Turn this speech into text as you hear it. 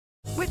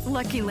With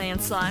Lucky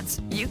Land Slots,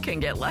 you can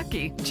get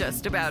lucky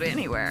just about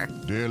anywhere.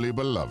 Dearly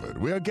beloved,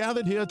 we are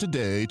gathered here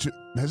today to...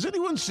 Has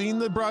anyone seen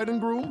the bride and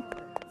groom?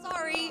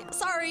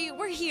 Sorry,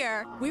 we're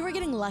here. We were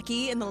getting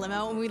lucky in the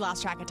limo and we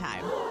lost track of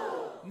time.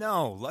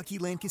 No, Lucky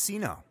Land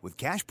Casino, with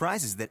cash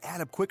prizes that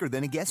add up quicker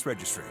than a guest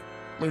registry.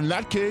 In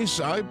that case,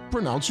 I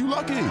pronounce you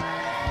lucky.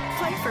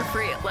 Play for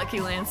free at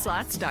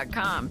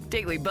LuckyLandSlots.com.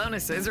 Daily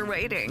bonuses are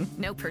waiting.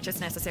 No purchase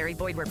necessary.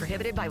 Void where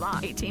prohibited by law.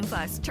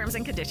 18+. Terms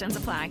and conditions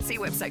apply. See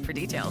website for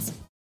details.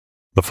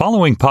 The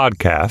following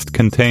podcast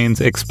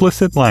contains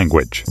explicit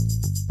language.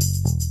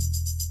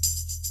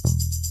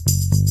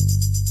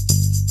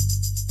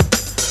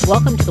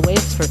 Welcome to the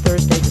Waves for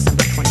Thursday,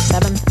 December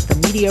 27th, the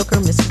Mediocre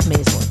Mrs.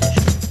 Maisel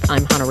edition.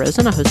 I'm Hannah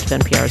Rosen, a host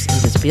of NPR's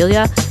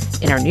Invisibilia.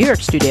 In our New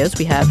York studios,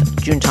 we have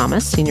June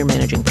Thomas, Senior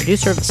Managing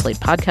Producer of the Slate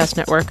Podcast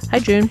Network. Hi,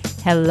 June.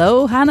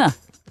 Hello, Hannah.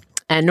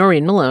 And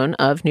Noreen Malone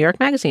of New York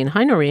Magazine.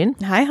 Hi, Noreen.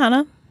 Hi,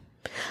 Hannah.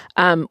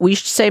 We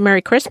should say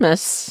Merry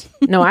Christmas.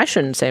 No, I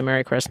shouldn't say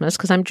Merry Christmas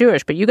because I'm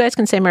Jewish, but you guys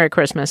can say Merry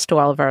Christmas to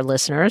all of our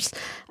listeners,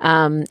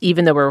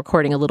 even though we're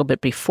recording a little bit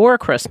before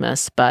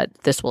Christmas, but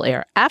this will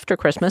air after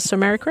Christmas, so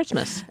Merry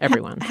Christmas,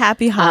 everyone.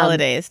 Happy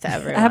holidays to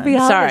everyone. Happy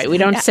holidays. Sorry, we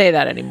don't say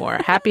that anymore.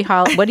 Happy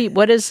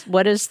holidays.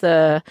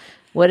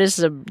 What is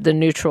the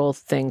neutral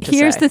thing to say?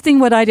 Here's the thing.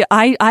 What I do,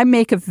 I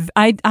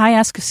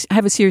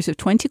have a series of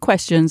 20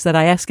 questions that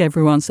I ask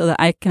everyone so that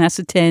I can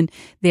ascertain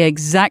the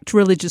exact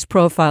religious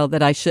profile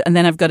that I should. And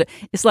then I've got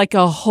it's like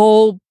a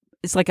whole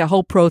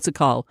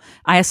protocol.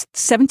 I ask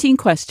 17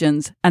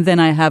 questions, and then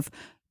I have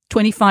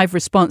 25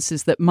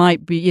 responses that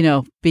might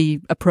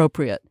be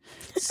appropriate.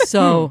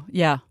 So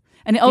yeah.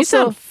 And also,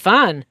 you sound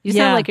fun. You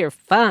sound like you're a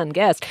fun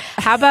guest.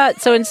 How about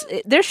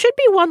there should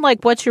be one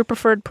like, what's your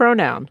preferred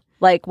pronoun?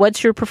 Like,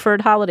 what's your preferred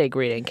holiday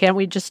greeting? Can't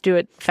we just do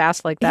it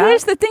fast like that?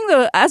 Here's the thing,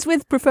 though. As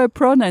with preferred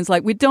pronouns,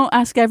 like, we don't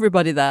ask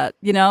everybody that,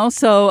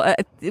 So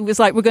it was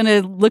like, we're going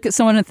to look at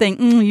someone and think,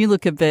 you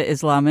look a bit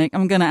Islamic.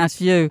 I'm going to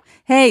ask you,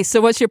 hey, so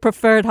what's your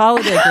preferred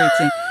holiday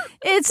greeting?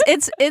 It's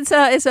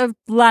a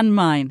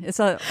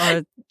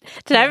landmine.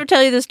 Did I ever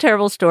tell you this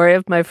terrible story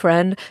of my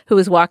friend who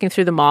was walking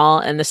through the mall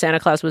and the Santa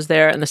Claus was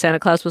there and the Santa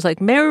Claus was like,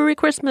 Merry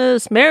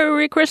Christmas,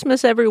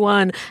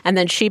 everyone. And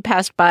then she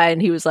passed by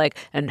and he was like,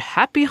 and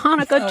Happy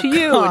Hanukkah to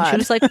you. God. And she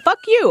was like, fuck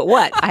you.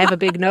 What? I have a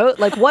big note.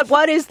 Like,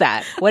 what is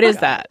that? What is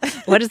that?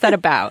 What is that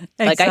about?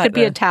 Exactly. Like, I could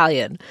be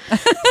Italian.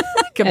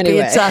 Be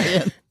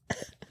Italian.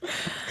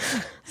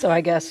 So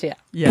I guess, yeah.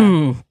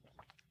 Yeah.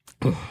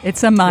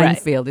 It's a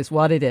minefield is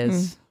what it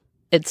is.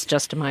 It's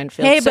just a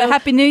minefield. Hey, but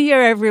Happy New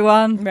Year,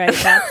 everyone. Right.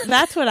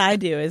 That's what I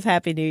do is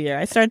Happy New Year.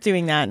 I start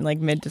doing that in like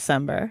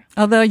mid-December.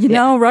 Although,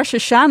 Rosh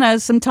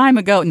Hashanah some time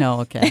ago.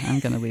 No, okay.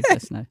 I'm going to leave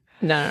this now.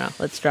 No.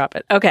 Let's drop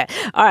it. Okay.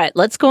 All right.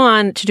 Let's go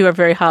on to do our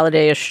very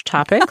holiday-ish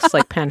topics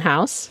like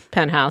Penthouse.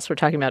 We're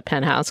talking about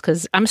Penthouse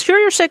because I'm sure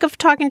you're sick of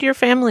talking to your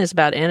families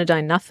about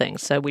anodyne nothing.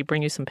 So we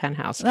bring you some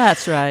Penthouse.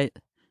 That's right.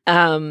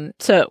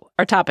 So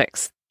our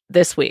topics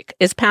this week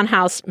is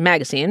Penthouse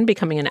magazine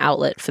becoming an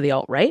outlet for the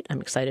alt-right.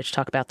 I'm excited to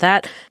talk about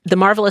that. The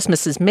Marvelous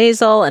Mrs.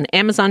 Maisel, an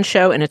Amazon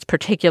show, and its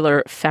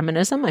particular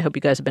feminism. I hope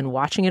you guys have been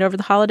watching it over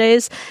the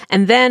holidays.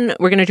 And then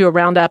we're going to do a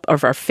roundup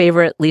of our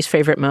favorite, least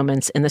favorite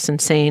moments in this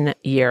insane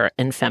year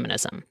in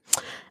feminism.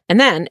 And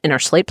then in our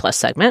Slate Plus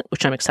segment,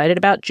 which I'm excited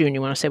about, June,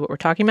 you want to say what we're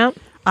talking about?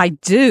 I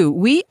do.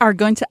 We are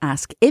going to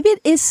ask if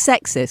it is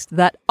sexist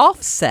that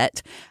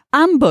Offset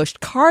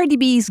ambushed Cardi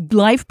B's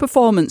live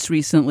performance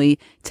recently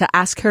to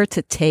ask her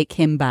to take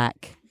him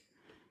back.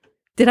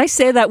 Did I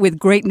say that with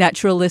great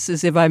naturalness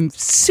as if I'm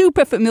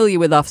super familiar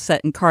with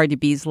Offset and Cardi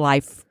B's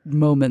live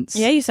moments?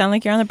 Yeah, you sound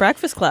like you're on the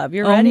Breakfast Club.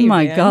 You're oh ready. Oh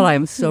my man. God, I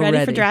am so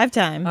ready for drive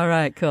time. All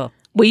right, cool.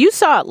 Well, you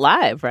saw it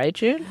live, right,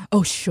 June?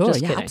 Oh, sure.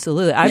 Just yeah, kidding.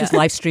 absolutely. I was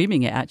live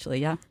streaming it,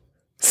 actually, yeah.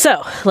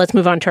 So let's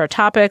move on to our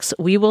topics.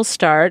 We will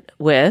start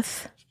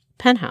with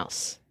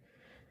Penthouse.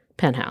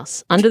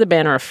 Under the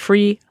banner of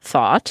free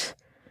thought,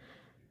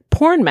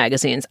 porn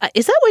magazines.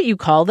 Is that what you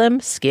call them?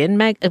 Skin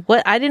mag?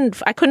 What? I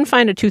couldn't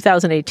find a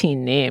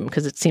 2018 name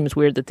because it seems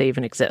weird that they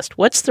even exist.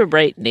 What's the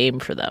right name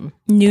for them?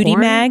 Nudie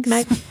mags?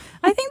 I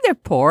think they're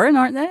porn,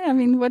 aren't they? I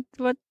mean, what?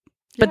 Yeah.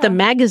 But the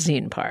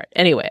magazine part.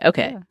 Anyway,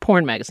 okay. Yeah.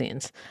 Porn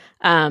magazines.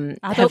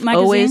 Adult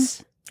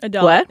magazines?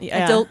 Adult. What?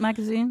 Yeah. Adult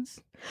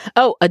magazines?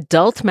 Oh,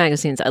 adult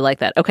magazines. I like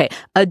that. Okay.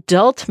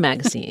 Adult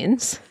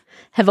magazines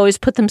have always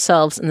put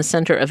themselves in the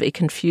center of a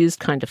confused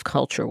kind of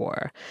culture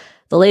war.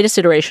 The latest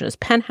iteration is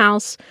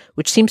Penthouse,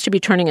 which seems to be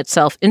turning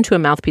itself into a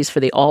mouthpiece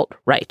for the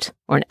alt-right,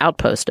 or an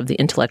outpost of the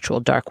intellectual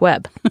dark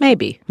web.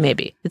 Maybe.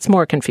 It's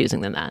more confusing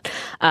than that.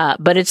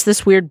 But it's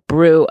this weird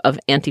brew of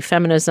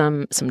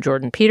anti-feminism, some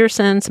Jordan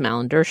Peterson, some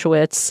Alan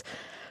Dershowitz,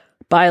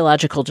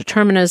 biological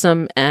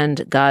determinism,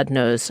 and God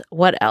knows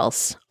what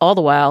else, all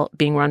the while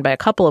being run by a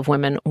couple of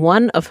women,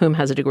 one of whom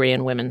has a degree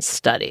in women's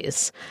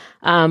studies.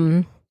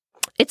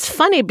 It's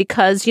funny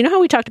because, you know how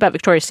we talked about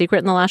Victoria's Secret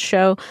in the last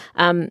show?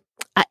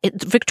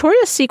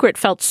 Victoria's Secret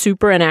felt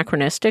super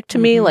anachronistic to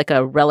me, like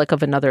a relic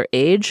of another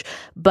age,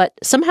 but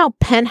somehow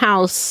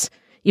Penthouse,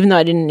 even though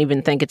I didn't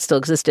even think it still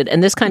existed,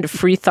 and this kind of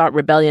free thought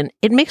rebellion,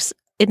 it makes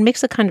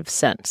a kind of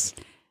sense.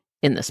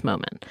 in this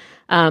moment.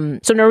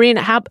 So Noreen,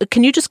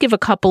 can you just give a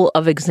couple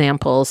of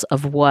examples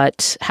of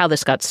how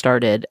this got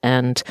started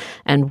and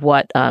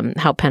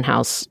how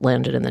Penthouse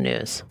landed in the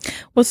news?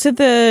 Well, so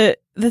the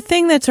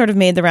thing that sort of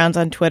made the rounds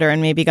on Twitter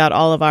and maybe got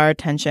all of our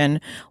attention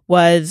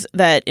was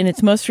that in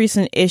its most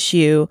recent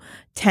issue,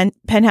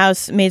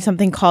 Penthouse made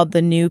something called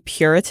the New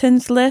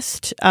Puritans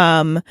list,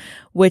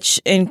 which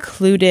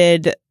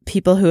included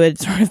people who had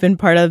sort of been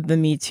part of the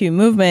Me Too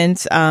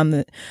movement.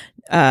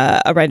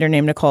 A writer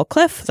named Nicole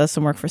Cliff does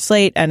some work for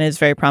Slate and is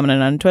very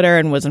prominent on Twitter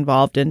and was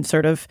involved in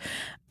sort of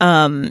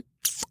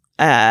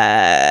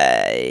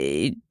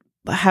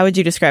how would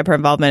you describe her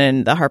involvement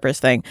in the Harper's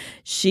thing?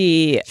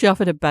 She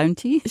offered a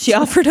bounty. She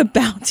offered a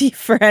bounty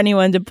for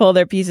anyone to pull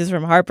their pieces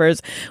from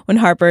Harper's when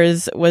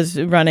Harper's was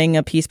running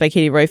a piece by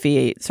Katie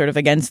Roiphe sort of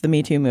against the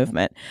Me Too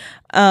movement.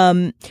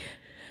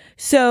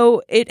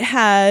 So it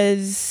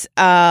has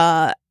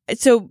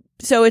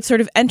so it's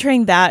sort of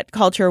entering that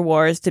culture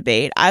wars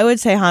debate. I would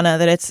say, Hannah,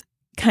 that it's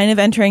kind of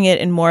entering it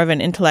in more of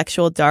an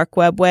intellectual dark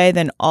web way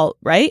than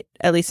alt-right,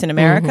 at least in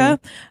America.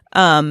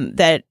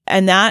 That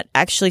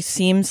actually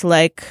seems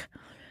like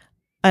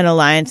an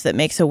alliance that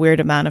makes a weird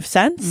amount of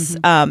sense.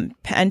 And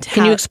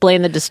can you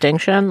explain the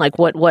distinction? Like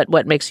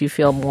what makes you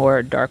feel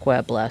more dark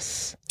web,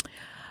 less?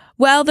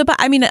 Well,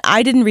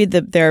 I didn't read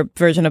their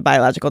version of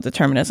biological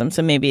determinism,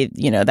 so maybe,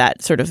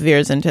 that sort of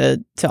veers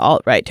into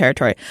alt-right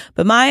territory.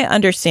 But my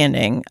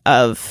understanding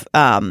of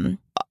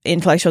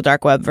intellectual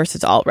dark web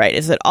versus alt-right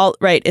is that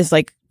alt-right is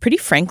like pretty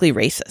frankly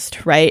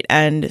racist, right?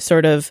 And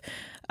sort of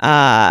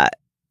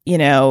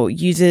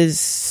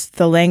uses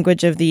the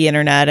language of the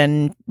internet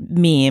and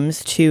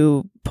memes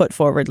to put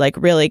forward like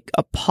really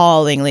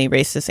appallingly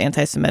racist,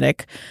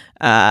 anti-Semitic,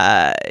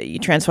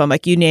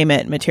 transphobic, you name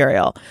it,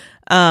 material.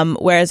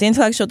 Whereas the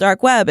intellectual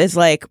dark web is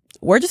like,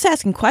 we're just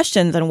asking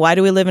questions, and why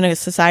do we live in a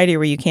society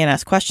where you can't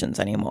ask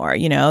questions anymore?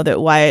 That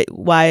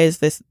why is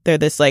there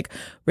this like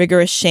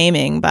rigorous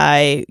shaming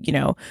by,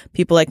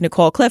 people like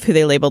Nicole Cliff, who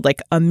they labeled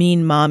like a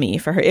mean mommy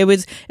for her. It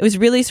was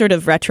really sort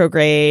of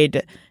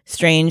retrograde,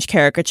 strange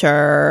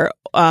caricature,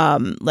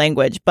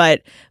 language.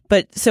 But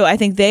so I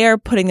think they are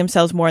putting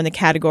themselves more in the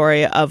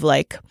category of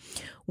like,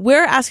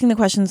 we're asking the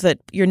questions that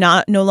you're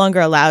no longer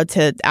allowed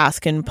to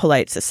ask in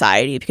polite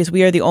society because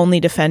we are the only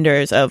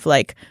defenders of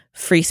like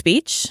free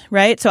speech,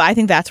 right? So I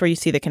think that's where you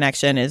see the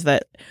connection, is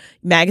that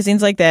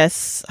magazines like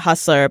this,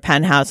 Hustler,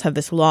 Penthouse, have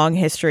this long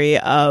history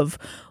of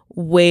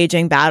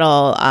waging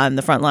battle on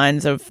the front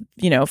lines of,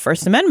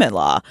 First Amendment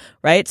law,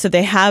 right? So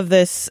they have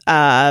this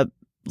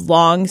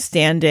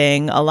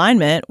long-standing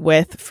alignment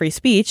with free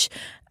speech,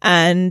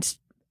 and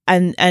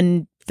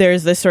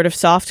there's this sort of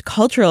soft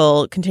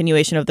cultural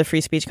continuation of the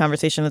free speech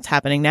conversation that's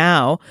happening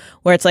now,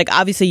 where it's like,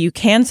 obviously you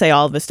can say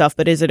all of this stuff,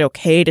 but is it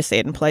okay to say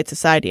it in polite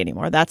society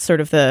anymore? That's sort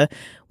of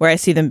where I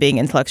see them being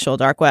intellectual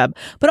dark web.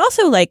 But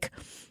also like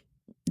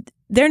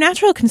their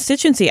natural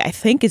constituency, I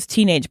think, is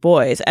teenage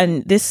boys.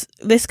 And this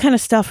kind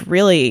of stuff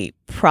really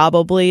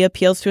probably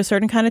appeals to a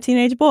certain kind of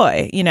teenage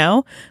boy,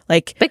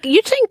 Like, but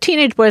you think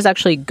teenage boys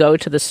actually go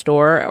to the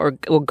store or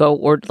go,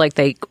 or like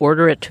they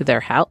order it to their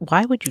house?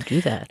 Why would you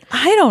do that?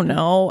 I don't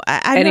know.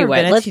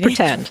 Anyway, let's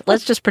pretend.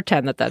 Let's just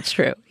pretend that that's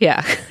true.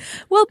 Yeah.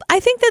 Well,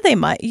 I think that they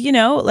might,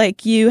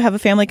 like you have a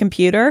family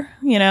computer,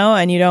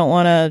 and you don't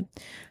want to,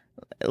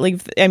 like,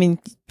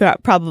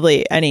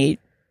 probably any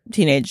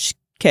teenage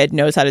kid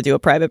knows how to do a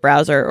private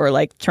browser or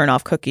like turn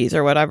off cookies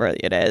or whatever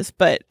it is.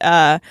 But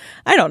I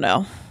don't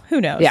know. Who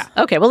knows? Yeah.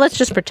 Okay. Well, let's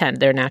just pretend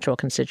their natural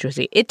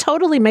constituency. It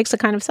totally makes a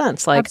kind of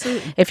sense. Like,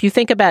 absolutely. If you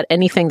think about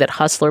anything that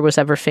Hustler was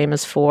ever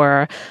famous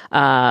for,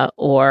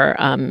 or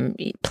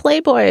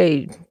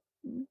Playboy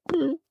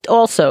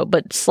also,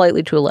 but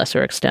slightly to a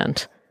lesser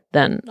extent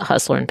than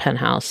Hustler and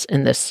Penthouse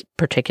in this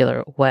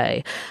particular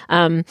way.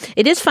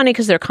 It is funny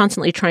because they're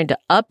constantly trying to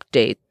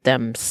update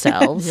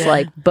themselves. Yeah.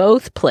 Like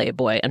both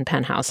Playboy and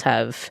Penthouse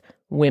have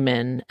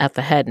women at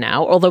the head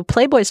now, although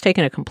Playboy's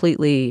taken a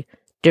completely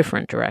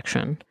different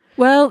direction.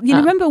 Well,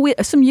 remember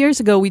some years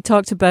ago we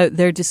talked about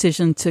their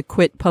decision to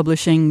quit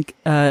publishing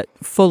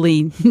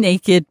fully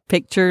naked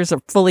pictures,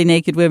 or fully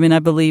naked women, I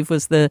believe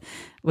was the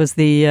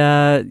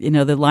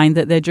the line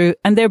that they drew,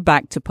 and they're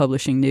back to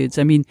publishing nudes.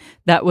 I mean,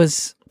 that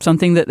was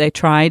something that they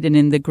tried, and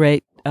in the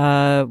great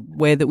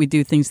way that we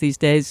do things these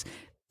days,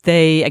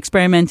 they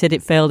experimented,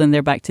 it failed, and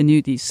they're back to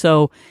nudies.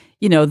 So,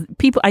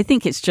 people, I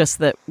think it's just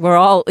that we're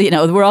all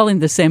in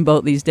the same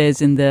boat these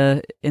days in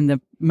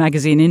the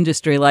magazine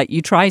industry. Like,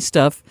 you try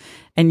stuff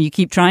and you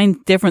keep trying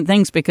different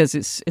things because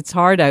it's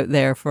hard out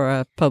there for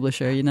a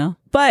publisher,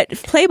 But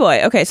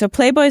Playboy, okay, so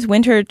Playboy's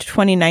winter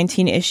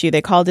 2019 issue,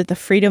 they called it the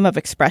Freedom of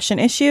Expression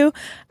issue,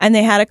 and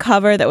they had a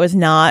cover that was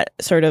not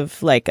sort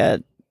of like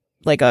a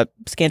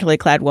scantily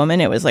clad woman.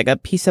 It was like a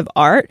piece of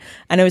art,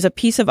 and it was a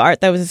piece of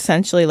art that was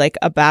essentially like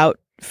about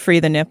free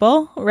the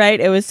nipple, right?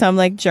 It was some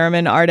like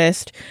German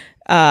artist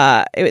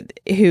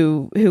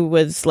who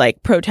was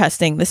like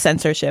protesting the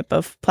censorship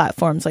of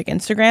platforms like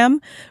Instagram,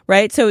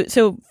 right?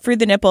 So Free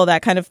the Nipple,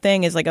 that kind of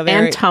thing is like a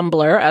very... And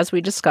Tumblr, as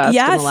we discussed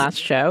in the last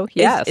show.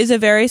 Yes. Is a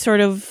very sort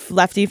of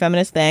lefty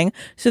feminist thing.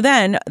 So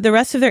then the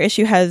rest of their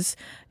issue has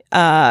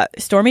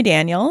Stormy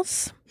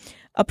Daniels,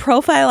 a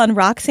profile on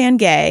Roxane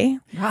Gay,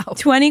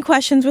 20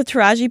 questions with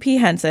Taraji P.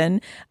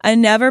 Henson, a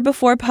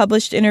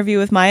never-before-published interview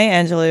with Maya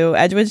Angelou,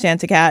 Edwidge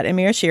Danticat,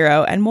 Amir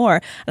Shiro, and more.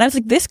 And I was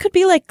like, this could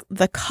be like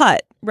the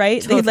cut,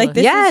 right? Totally. Like,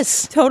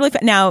 this is totally.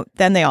 Now,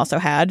 then they also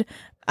had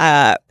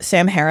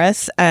Sam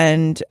Harris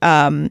and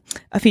a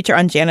feature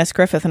on Janice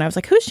Griffith. And I was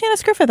like, who's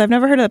Janice Griffith? I've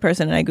never heard of the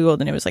person. And I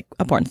Googled and it was like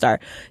a porn star.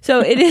 So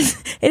it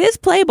is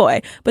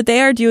Playboy. But they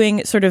are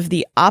doing sort of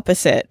the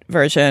opposite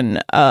version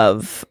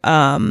of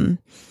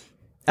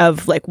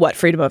like what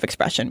freedom of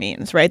expression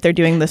means, right? They're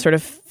doing the sort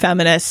of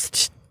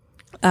feminist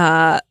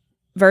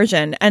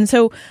version. And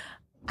so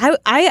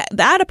I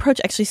that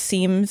approach actually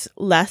seems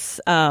less,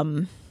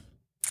 a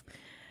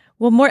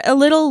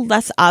little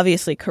less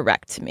obviously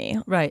correct to me.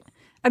 Right.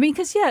 I mean,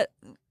 because,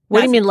 what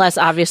do you mean less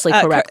obviously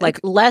correct? Like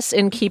less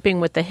in keeping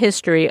with the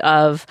history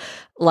of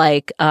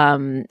like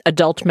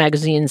adult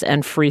magazines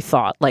and free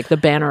thought, like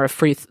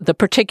the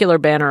particular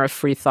banner of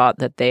free thought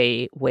that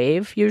they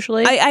wave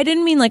usually. I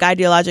didn't mean like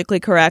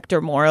ideologically correct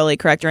or morally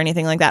correct or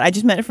anything like that. I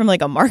just meant it from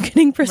like a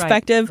marketing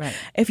perspective. Right.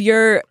 If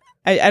you're,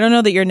 I don't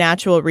know that your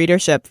natural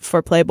readership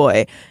for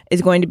Playboy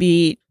is going to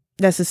be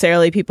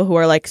necessarily people who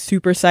are like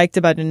super psyched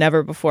about a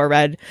never before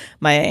read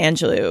Maya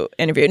Angelou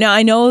interview. Now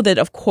I know that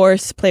of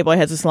course Playboy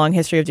has this long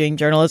history of doing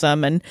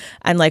journalism and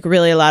like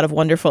really a lot of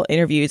wonderful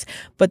interviews,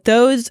 but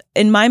those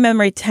in my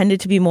memory tended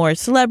to be more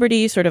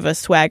celebrity, sort of a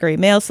swaggery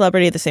male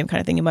celebrity, the same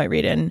kind of thing you might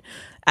read in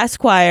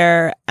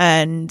Esquire.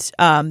 And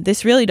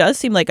this really does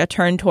seem like a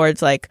turn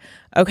towards like,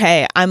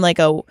 okay, I'm like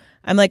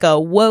a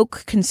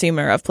woke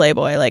consumer of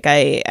Playboy. Like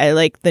I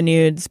like the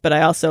nudes, but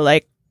I also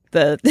like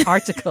the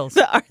articles,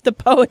 the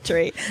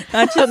poetry.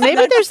 So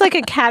maybe there's like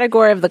a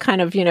category of the kind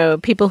of,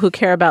 people who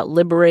care about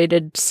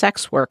liberated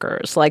sex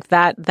workers, like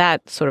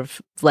that sort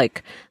of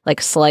like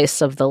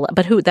slice of the,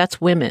 but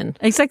that's women.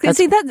 Exactly.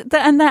 See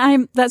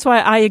that's why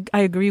I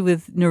agree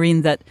with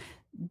Noreen that,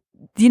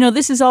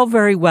 this is all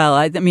very well.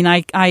 I mean,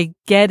 I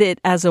get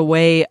it as a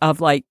way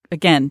of like,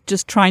 again,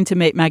 just trying to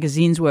make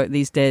magazines work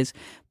these days.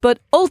 But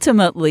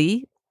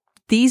ultimately,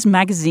 these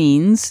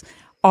magazines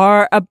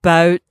are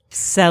about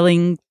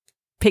selling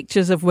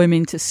pictures of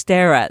women to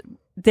stare at.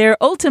 They're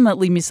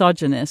ultimately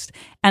misogynist.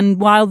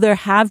 And while there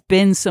have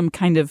been some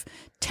kind of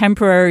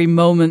temporary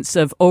moments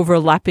of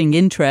overlapping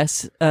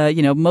interests,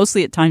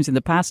 mostly at times in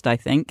the past, I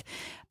think,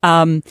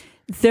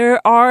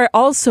 there are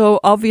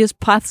also obvious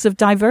paths of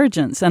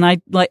divergence. And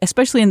I like,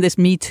 especially in this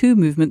Me Too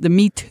movement, the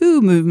Me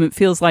Too movement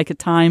feels like a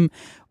time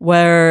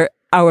where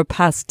our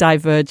paths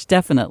diverge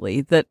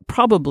definitely, that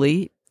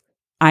probably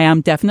I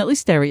am definitely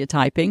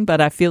stereotyping, but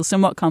I feel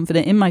somewhat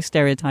confident in my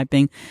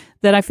stereotyping,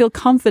 that I feel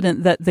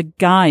confident that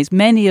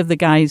many of the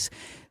guys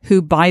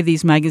who buy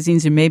these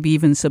magazines and maybe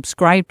even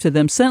subscribe to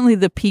them, certainly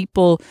the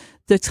people,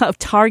 the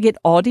target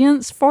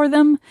audience for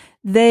them,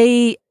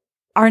 they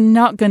are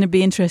not going to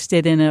be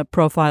interested in a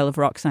profile of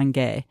Roxane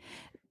Gay.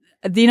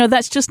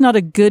 That's just not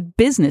a good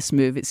business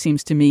move, it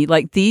seems to me.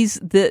 Like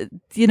these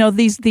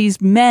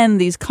men,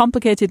 these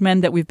complicated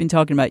men that we've been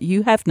talking about,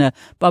 Hugh Hefner,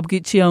 Bob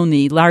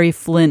Guccione, Larry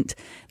Flint,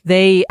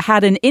 they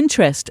had an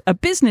interest, a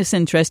business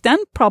interest, and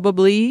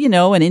probably,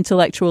 an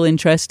intellectual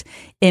interest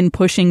in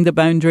pushing the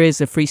boundaries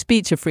of free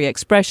speech, of free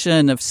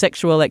expression, of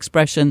sexual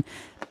expression.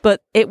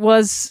 But it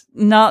was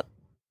not,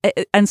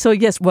 and so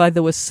yes, while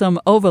there was some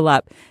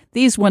overlap,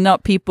 these were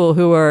not people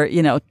who were,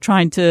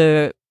 trying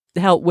to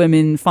help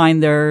women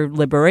find their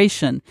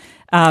liberation.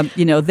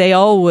 They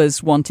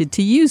always wanted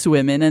to use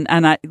women,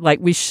 and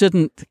we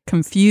shouldn't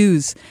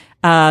confuse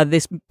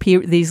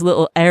these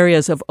little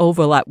areas of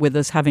overlap with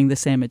us having the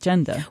same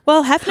agenda.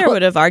 Well, Hefner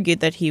would have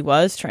argued that he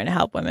was trying to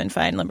help women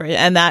find liberation,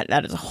 and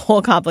that is a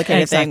whole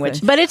complicated thing.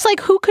 But it's like,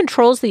 who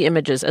controls the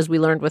images, as we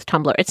learned with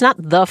Tumblr? It's not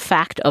the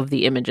fact of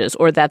the images,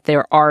 or that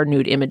there are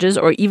nude images,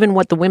 or even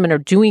what the women are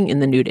doing in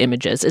the nude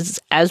images. It's,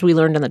 as we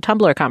learned in the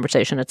Tumblr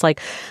conversation, it's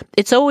like,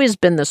 it's always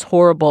been this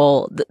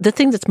horrible, the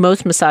thing that's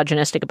most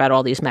misogynistic about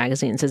all these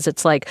magazines is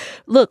it's like,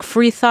 look,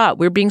 free thought,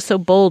 we're being so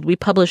bold, we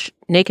publish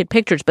naked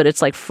pictures, but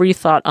it's like free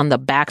thought on the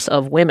backs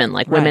of women.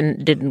 Like,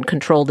 women didn't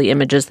control the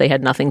images. They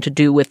had nothing to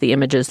do with the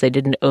images. They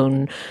didn't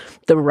own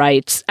the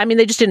rights. I mean,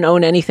 they just didn't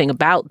own anything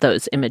about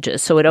those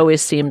images. So it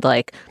always seemed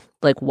like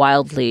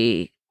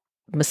wildly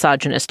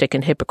misogynistic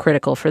and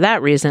hypocritical for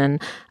that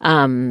reason.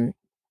 And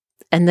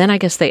then I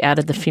guess they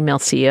added the female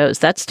CEOs.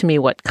 That's to me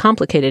what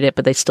complicated it,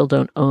 but they still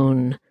don't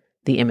own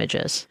the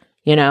images.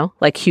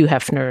 Like Hugh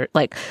Hefner,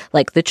 like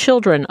the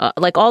children,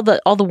 like all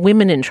the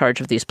women in charge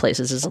of these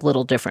places is a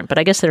little different, but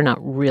I guess they're not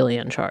really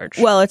in charge.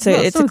 Well,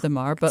 some of them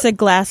are, but it's a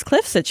glass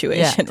cliff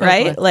situation,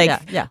 right? Totally.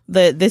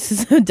 This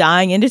is a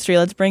dying industry.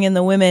 Let's bring in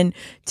the women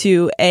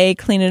to A,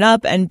 clean it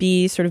up, and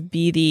B, sort of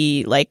be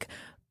the like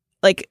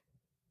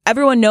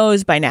everyone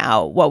knows by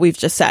now what we've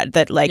just said,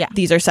 that like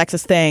these are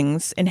sexist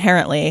things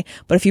inherently.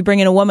 But if you bring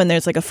in a woman,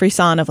 there's like a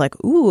frisson of like,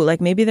 ooh,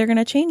 like maybe they're going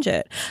to change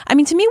it. I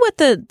mean, to me, what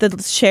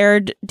the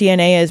shared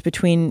DNA is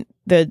between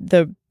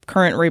the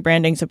current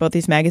rebrandings of both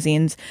these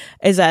magazines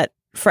is that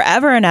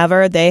forever and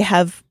ever, they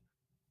have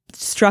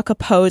struck a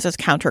pose as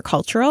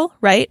countercultural,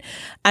 right?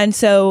 And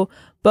so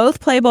both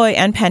Playboy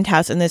and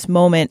Penthouse in this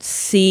moment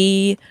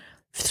see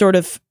sort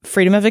of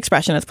freedom of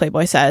expression, as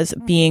Playboy says,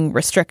 being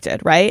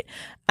restricted, right?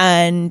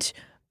 And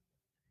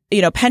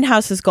you know,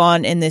 Penthouse has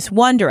gone in this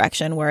one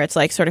direction where it's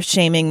like sort of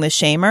shaming the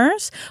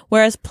shamers,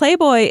 whereas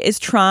Playboy is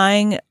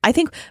trying, I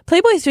think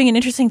Playboy is doing an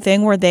interesting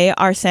thing where they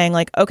are saying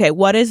like, okay,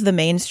 what is the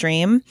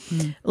mainstream?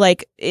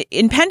 Like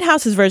in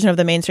Penthouse's version of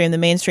the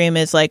mainstream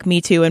is like Me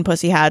Too and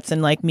pussy hats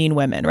and like mean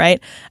women, right?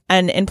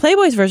 And in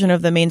Playboy's version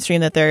of the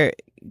mainstream that they're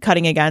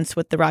cutting against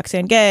with the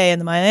Roxane Gay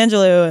and the Maya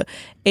Angelou,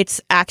 it's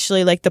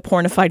actually like the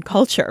pornified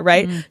culture,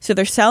 right? So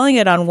they're selling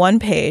it on one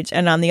page,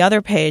 and on the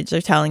other page,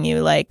 they're telling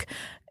you like,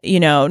 you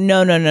know,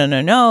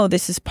 no.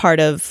 This is part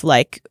of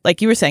like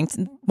you were saying,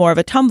 more of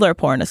a Tumblr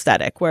porn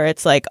aesthetic where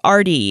it's like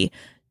arty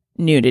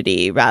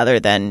nudity rather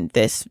than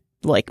this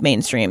like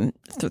mainstream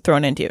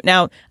thrown into you.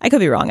 Now, I could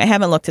be wrong. I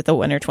haven't looked at the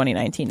winter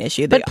 2019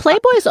 issue. But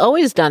Playboy's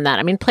always done that.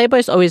 I mean,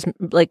 Playboy's always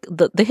like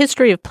the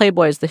history of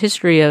Playboy is the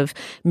history of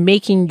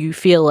making you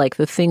feel like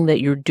the thing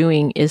that you're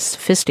doing is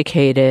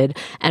sophisticated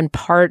and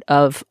part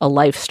of a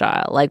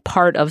lifestyle, like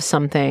part of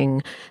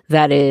something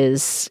that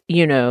is,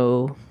 you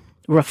know,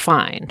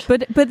 refined.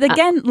 But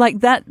again,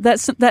 like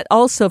that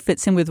also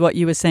fits in with what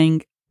you were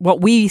saying, what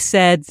we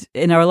said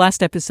in our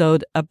last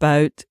episode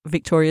about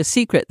Victoria's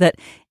Secret,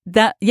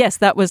 that yes,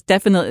 that was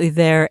definitely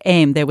their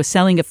aim. They were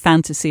selling a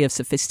fantasy of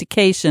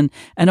sophistication.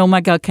 And oh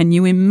my God, can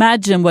you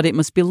imagine what it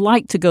must be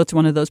like to go to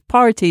one of those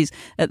parties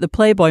at the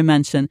Playboy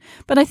mansion?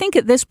 But I think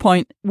at this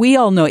point, we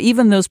all know,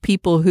 even those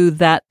people who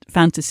that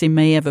fantasy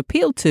may have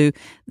appealed to,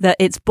 that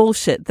it's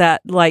bullshit,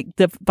 that like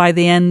by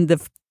the end,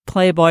 the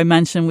Playboy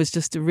mansion was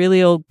just a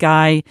really old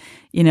guy,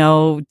 you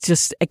know,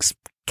 just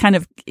kind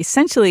of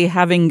essentially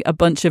having a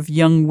bunch of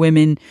young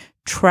women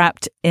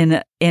trapped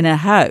in a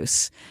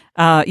house.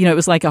 You know, it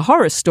was like a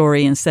horror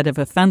story instead of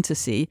a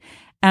fantasy.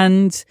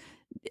 And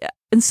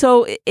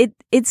so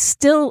it's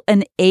still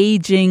an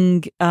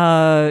aging,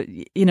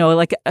 you know,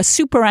 like a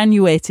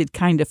superannuated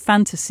kind of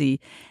fantasy.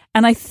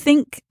 And I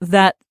think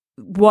that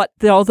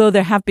although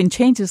there have been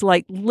changes,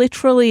 like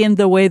literally in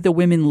the way the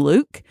women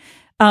look,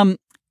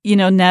 you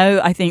know,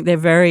 now I think they're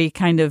very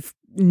kind of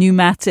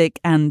pneumatic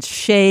and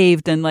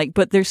shaved and like,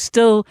 but there's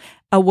still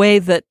a way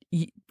that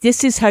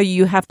this is how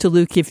you have to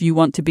look if you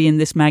want to be in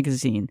this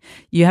magazine.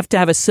 You have to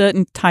have a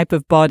certain type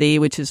of body,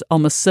 which is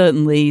almost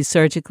certainly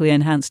surgically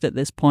enhanced at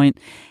this point.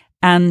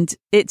 And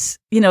it's,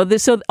 you know,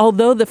 so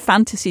although the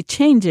fantasy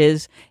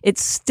changes,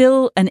 it's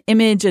still an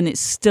image and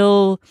it's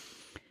still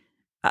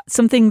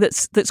something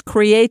that's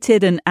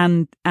created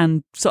and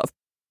sort of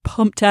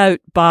pumped out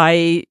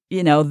by,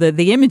 you know,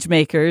 the image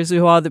makers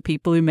who are the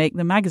people who make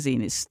the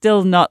magazine. It's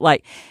still not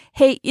like,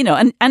 hey, you know,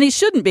 and it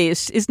shouldn't be.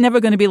 It's never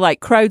going to be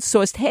like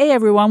crowdsourced. Hey,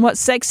 everyone, what's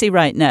sexy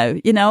right now?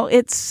 You know,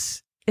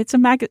 it's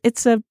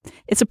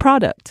a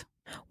product.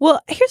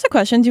 Well, here's a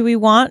question: do we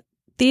want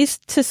these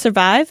to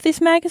survive?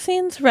 These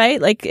magazines,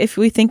 right? Like, if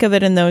we think of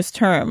it in those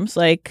terms,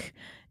 like,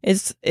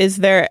 is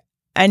there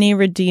any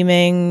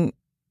redeeming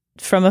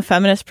from a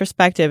feminist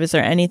perspective? Is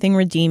there anything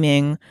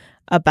redeeming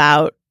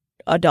about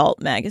adult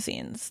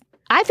magazines?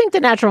 I think the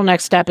natural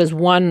next step is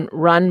one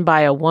run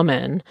by a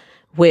woman,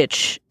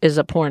 which is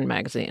a porn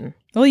magazine.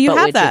 Well, you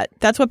have that.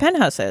 That's what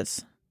Penthouse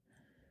is.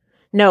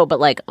 No, but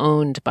like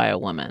owned by a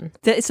woman.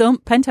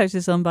 Penthouse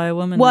is owned by a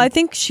woman. Well, I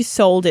think she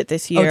sold it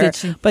this year. Oh, did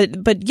she?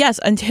 But yes,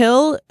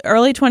 until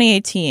early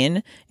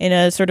 2018, in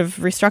a sort of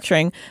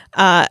restructuring,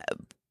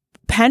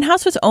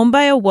 Penthouse was owned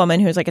by a woman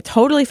who has like a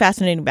totally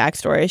fascinating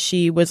backstory.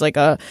 She was like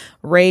a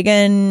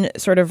Reagan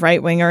sort of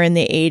right winger in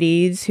the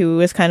 80s who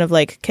was kind of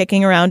like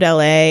kicking around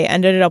LA,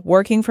 ended up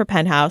working for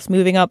Penthouse,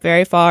 moving up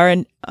very far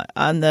and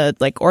on the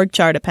like org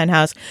chart at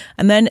Penthouse,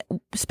 and then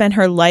spent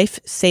her life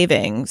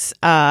savings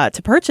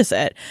to purchase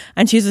it.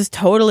 And she's this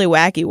totally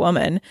wacky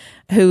woman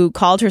who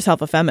called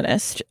herself a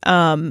feminist.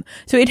 So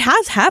it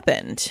has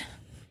happened.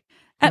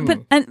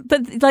 But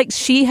like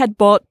she had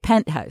bought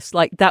Penthouse,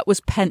 like that was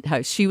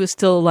Penthouse. She was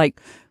still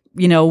like,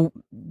 you know,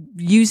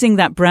 using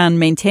that brand,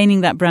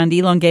 maintaining that brand,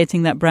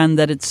 elongating that brand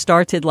that had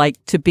started like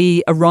to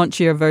be a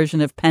raunchier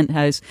version of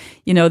Penthouse.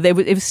 You know, it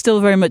was still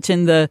very much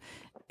in the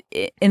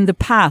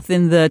path,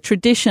 in the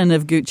tradition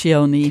of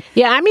Guccione.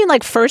 Yeah, I mean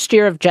like first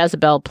year of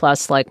Jezebel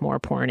plus like more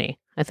porny.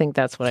 I think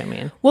that's what I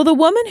mean. Well, the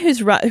woman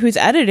who's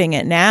editing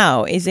it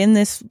now is in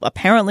this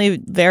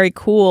apparently very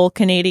cool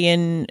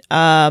Canadian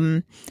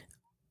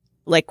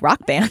like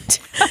rock band.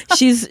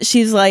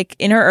 she's like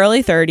in her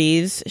early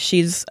 30s.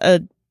 She's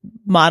a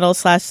model /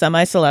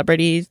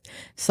 semi-celebrity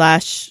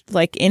 /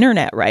 like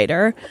internet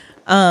writer.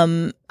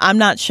 I'm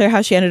not sure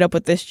how she ended up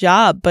with this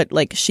job, but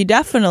like she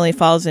definitely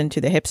falls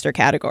into the hipster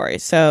category.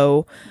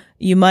 So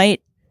you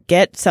might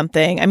get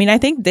something. I mean, I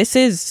think this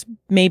is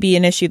maybe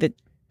an issue that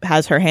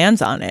has her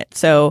hands on it.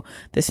 So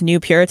this new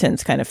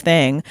Puritans kind of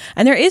thing.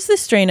 And there is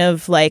this strain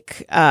of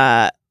like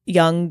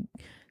young,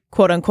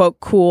 quote unquote,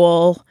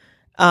 cool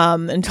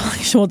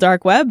intellectual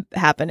dark web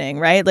happening,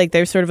 right? Like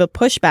there's sort of a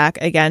pushback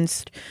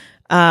against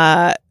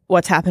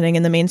what's happening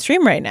in the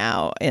mainstream right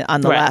now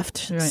on the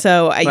left. Right.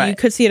 So you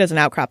could see it as an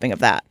outcropping of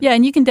that. Yeah,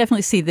 and you can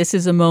definitely see this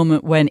is a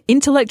moment when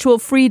intellectual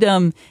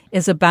freedom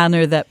is a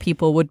banner that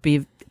people would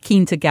be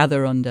keen to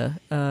gather under.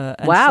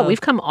 Wow,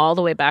 we've come all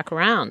the way back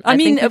around. I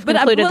mean, we've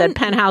concluded that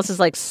Penthouse is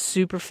like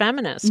super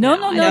feminist.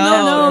 No. We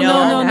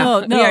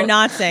are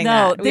not saying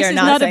that. This is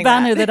not a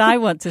banner that I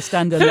want to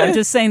stand under. I'm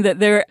just saying that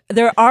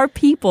there are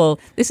people.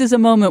 This is a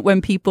moment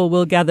when people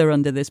will gather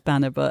under this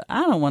banner, but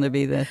I don't want to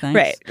be there.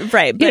 Thanks.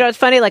 Right. But, it's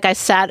funny. Like I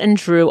sat and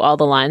drew all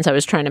the lines. I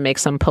was trying to make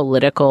some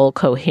political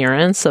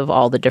coherence of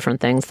all the different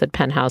things that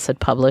Penthouse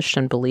had published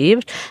and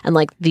believed, and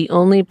like the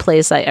only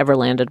place I ever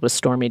landed was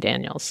Stormy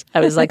Daniels. I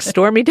was like,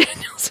 Stormy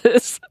Daniels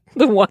is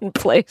the one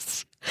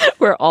place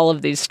where all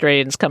of these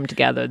strains come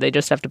together. They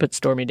just have to put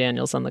Stormy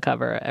Daniels on the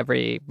cover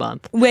every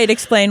month. Wait,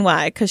 explain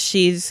why. Because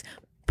she's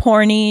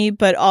porny,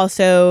 but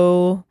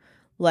also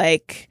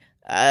like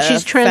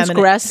she's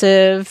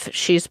transgressive.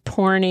 She's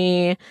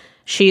porny.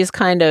 She's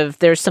kind of,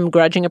 there's some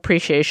grudging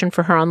appreciation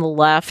for her on the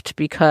left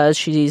because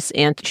she's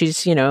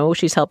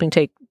helping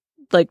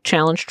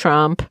challenge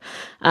Trump.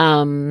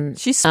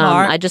 She's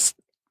smart.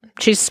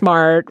 She's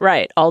smart,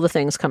 right? All the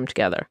things come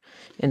together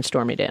in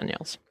Stormy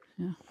Daniels.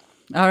 Yeah.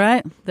 All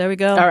right, there we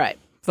go. All right,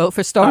 vote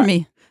for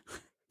Stormy. Right.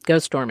 Go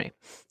Stormy.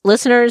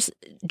 Listeners,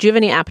 do you have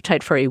any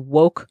appetite for a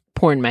woke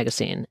porn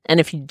magazine? And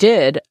if you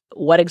did,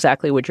 what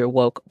exactly would your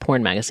woke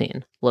porn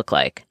magazine look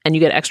like? And you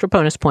get extra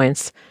bonus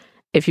points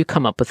if you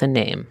come up with a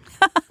name.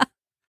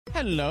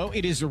 Hello,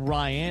 it is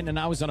Ryan, and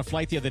I was on a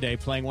flight the other day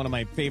playing one of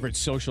my favorite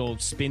social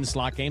spin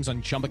slot games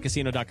on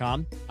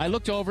ChumbaCasino.com. I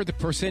looked over at the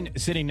person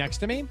sitting next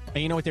to me, and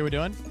you know what they were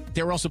doing?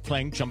 They were also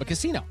playing Chumba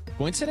Casino.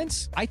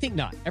 Coincidence? I think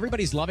not.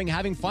 Everybody's loving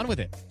having fun with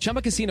it.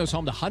 Chumba Casino is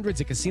home to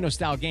hundreds of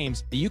casino-style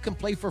games that you can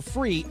play for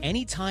free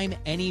anytime,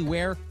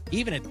 anywhere,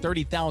 even at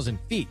 30,000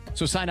 feet.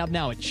 So sign up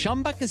now at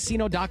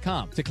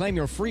ChumbaCasino.com to claim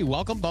your free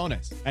welcome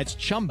bonus. That's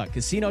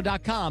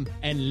ChumbaCasino.com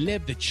and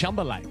live the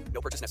Chumba life.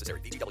 No purchase necessary.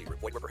 VGW.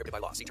 Void where prohibited by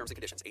law. See terms and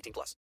conditions. 18+.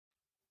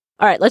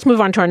 All right, let's move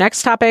on to our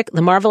next topic.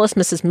 The Marvelous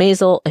Mrs.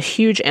 Maisel, a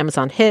huge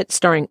Amazon hit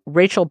starring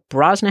Rachel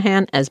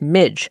Brosnahan as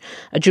Midge,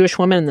 a Jewish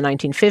woman in the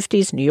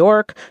 1950s, New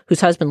York,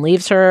 whose husband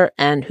leaves her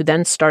and who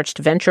then starts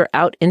to venture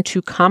out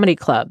into comedy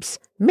clubs,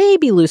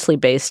 maybe loosely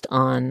based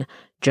on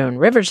Joan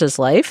Rivers'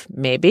 life,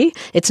 maybe.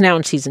 It's now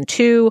in season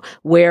 2,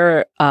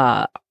 where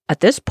at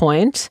this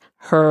point,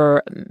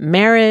 her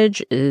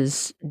marriage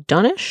is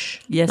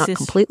done-ish. Yes, not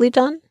completely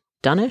done.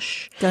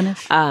 Done-ish.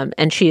 Done-ish.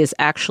 And she is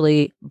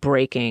actually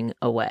breaking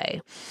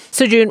away.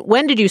 So, June,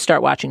 when did you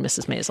start watching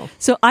Mrs. Maisel?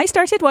 So I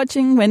started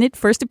watching when it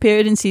first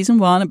appeared in season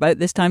 1 about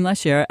this time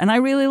last year, and I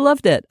really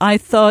loved it. I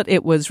thought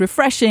it was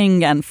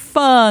refreshing and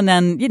fun,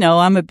 and,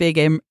 I'm a big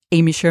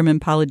Amy Sherman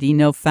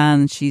Palladino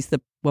fan. She's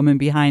the woman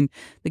behind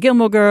the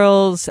Gilmore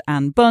Girls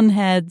and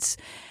Bunheads.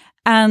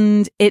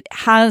 And it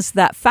has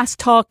that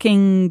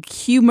fast-talking,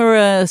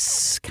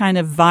 humorous kind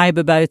of vibe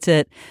about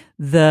it.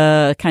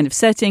 The kind of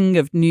setting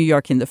of New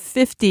York in the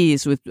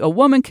 50s with a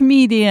woman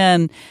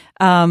comedian.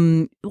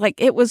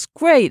 It was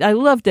great. I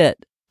loved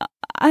it.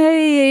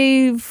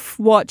 I've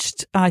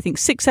watched, I think,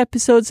 6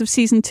 episodes of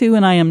season 2,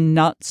 and I am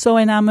not so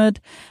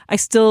enamored.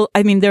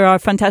 There are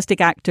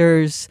fantastic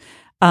actors.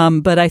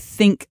 But I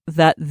think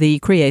that the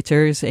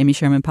creators, Amy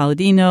Sherman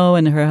Palladino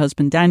and her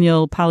husband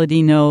Daniel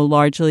Palladino,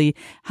 largely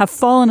have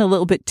fallen a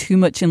little bit too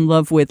much in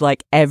love with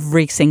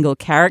every single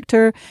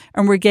character.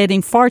 And we're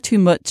getting far too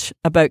much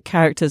about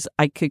characters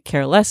I could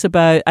care less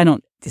about. I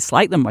don't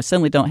dislike them. I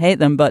certainly don't hate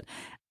them. But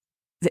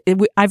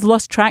I've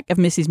lost track of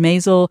Mrs.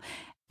 Maisel.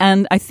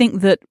 And I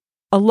think that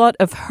a lot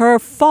of her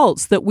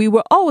faults that we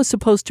were always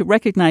supposed to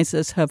recognize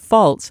as her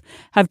faults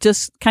have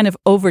just kind of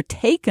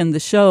overtaken the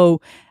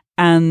show.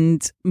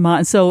 And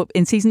so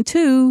in season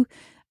 2,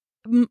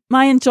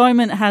 my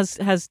enjoyment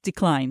has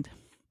declined.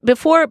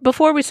 Before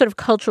we sort of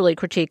culturally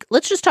critique,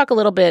 let's just talk a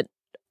little bit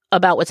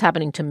about what's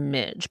happening to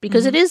Midge,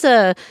 because it is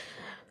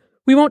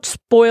we won't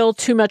spoil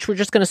too much. We're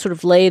just going to sort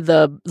of lay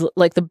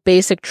the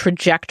basic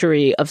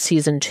trajectory of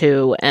season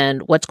 2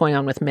 and what's going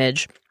on with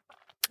Midge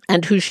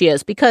and who she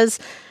is, because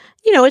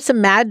it's a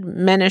Mad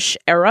Men-ish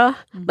era,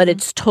 but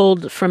it's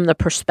told from the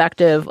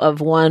perspective of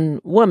one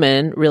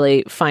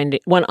unlikely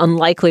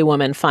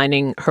woman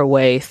finding her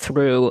way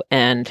through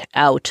and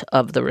out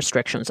of the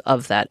restrictions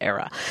of that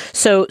era.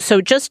 So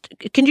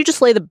can you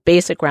just lay the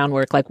basic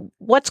groundwork,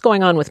 what's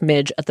going on with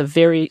Midge at the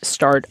very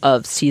start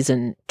of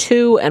season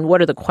 2, and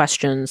what are the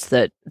questions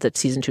that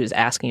season 2 is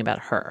asking about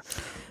her?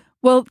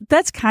 Well,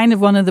 that's kind of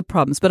one of the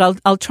problems, but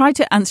I'll try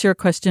to answer your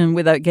question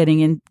without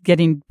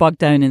getting bogged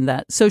down in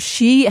that. So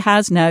she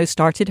has now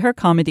started her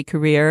comedy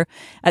career.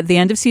 At the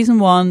end of season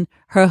 1,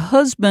 her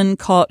husband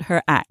caught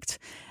her act.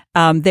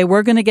 They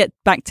were going to get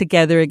back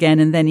together again,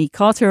 and then he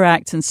caught her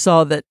act and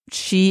saw that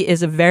she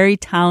is a very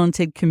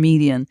talented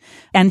comedian.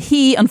 And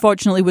he,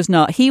 unfortunately, was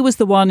not. He was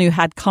the one who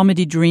had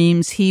comedy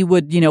dreams. He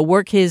would,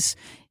 work his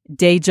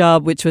day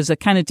job, which was a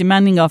kind of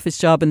demanding office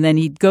job, and then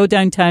he'd go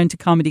downtown to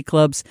comedy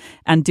clubs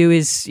and do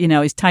his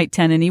tight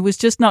 10, and he was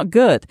just not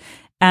good.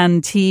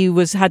 And he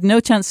had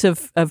no chance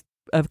of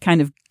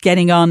kind of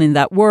getting on in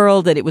that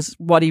world, that it was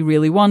what he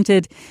really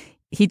wanted.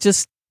 He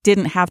just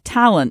didn't have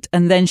talent.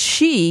 And then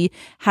she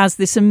has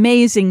this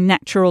amazing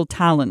natural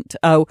talent.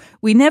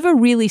 We never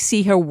really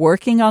see her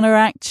working on her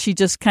act. She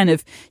just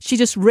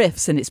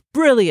riffs, and it's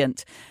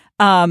brilliant.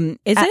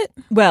 Is it?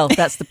 Well,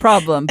 that's the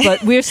problem.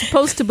 But we're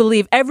supposed to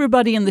believe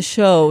everybody in the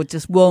show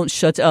just won't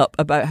shut up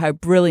about how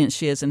brilliant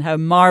she is and how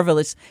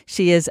marvelous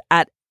she is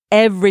at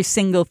every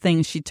single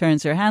thing she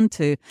turns her hand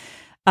to.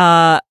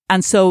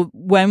 And so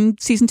when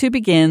season 2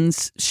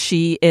 begins,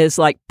 she is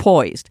like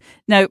poised.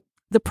 Now,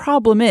 the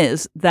problem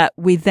is that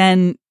we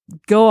then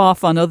go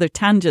off on other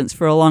tangents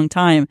for a long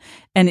time,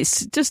 and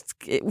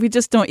we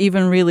just don't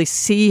even really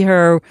see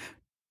her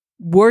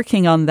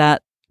working on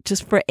that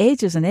just for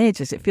ages and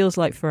ages. It feels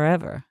like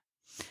forever.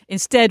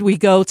 Instead, we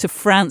go to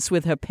France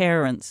with her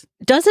parents.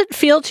 Does it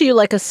feel to you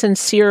like a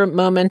sincere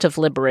moment of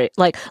liberate?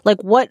 Like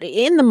what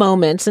in the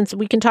moment, since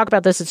we can talk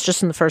about this, it's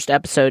just in the first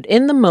episode,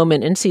 in the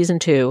moment in season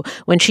 2,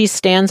 when she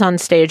stands on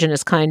stage and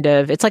is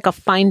it's like a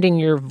finding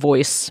your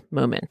voice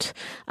moment.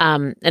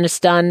 And it's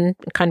done in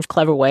a kind of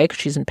clever way because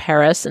she's in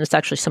Paris and it's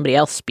actually somebody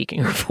else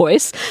speaking her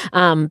voice.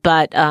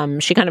 But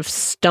she kind of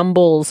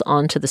stumbles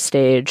onto the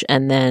stage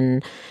and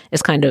then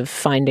is kind of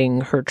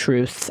finding her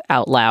truth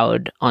out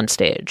loud on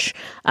stage.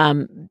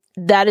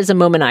 That is a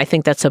moment I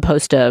think that's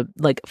supposed to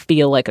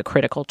feel like a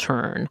critical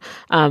turn.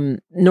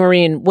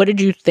 Noreen, what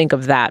did you think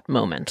of that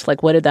moment?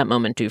 What did that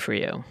moment do for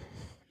you?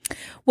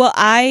 Well,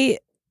 I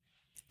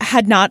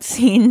had not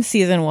seen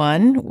season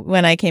 1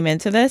 when I came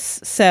into this,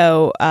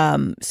 so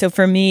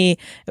for me,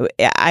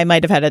 I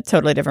might have had a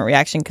totally different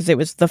reaction because it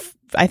was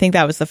I think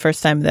that was the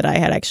first time that I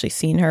had actually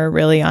seen her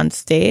really on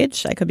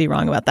stage. I could be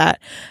wrong about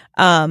that.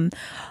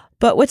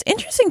 But what's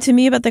interesting to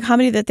me about the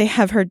comedy that they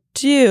have her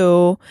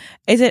do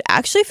is it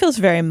actually feels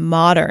very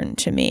modern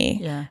to me.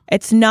 Yeah.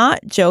 It's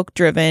not joke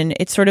driven.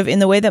 It's sort of in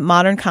the way that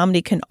modern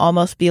comedy can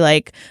almost be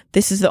like,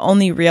 this is the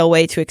only real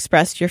way to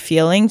express your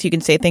feelings. You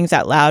can say things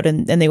out loud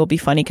and they will be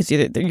funny because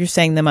you're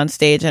saying them on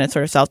stage and it's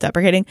sort of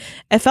self-deprecating.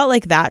 It felt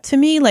like that to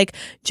me. Like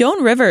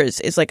Joan Rivers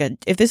is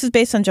if this is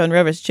based on Joan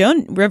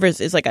Rivers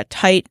is like a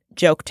tight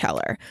joke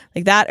teller.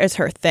 Like that is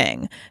her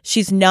thing.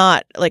 She's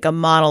not like a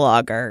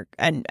monologuer.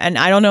 And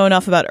I don't know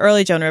enough about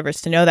early Joan Rivers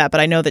to know that,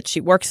 but I know that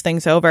she works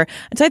things over.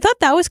 And so I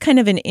thought that was kind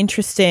of an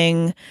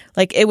interesting,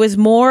 it was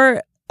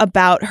more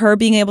about her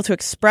being able to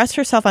express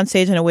herself on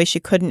stage in a way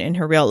she couldn't in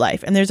her real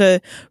life. And there's a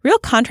real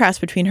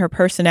contrast between her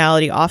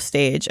personality off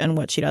stage and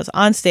what she does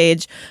on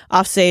stage.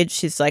 Off stage,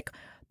 she's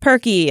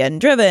perky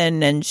and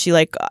driven, and she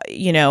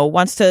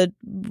wants to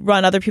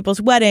run other people's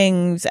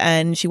weddings,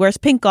 and she wears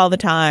pink all the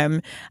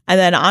time. And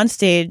then on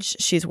stage,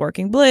 she's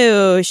working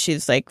blue.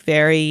 She's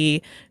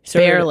very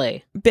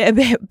barely,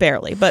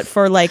 but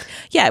for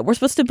we're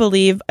supposed to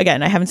believe,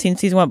 again, I haven't seen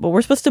season 1, but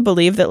we're supposed to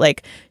believe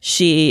that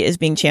she is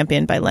being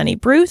championed by Lenny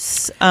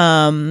Bruce.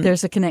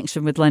 There's a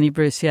connection with Lenny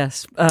Bruce,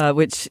 yes,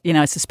 which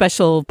it's a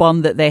special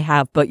bond that they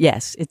have. But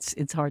yes,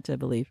 it's hard to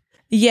believe.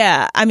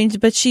 Yeah, I mean,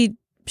 but she.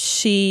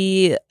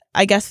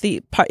 I guess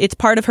it's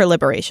part of her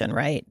liberation,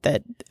 right?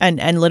 That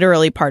and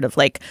literally part of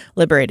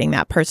liberating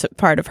that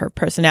part of her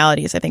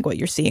personality is I think what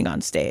you're seeing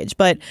on stage.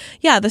 But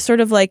yeah, the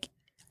sort of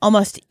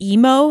almost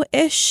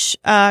emo-ish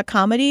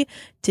comedy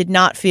did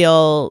not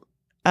feel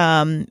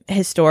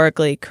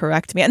historically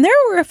correct to me. And there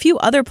were a few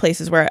other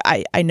places where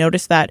I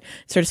noticed that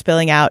sort of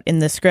spilling out in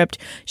the script.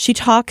 She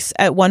talks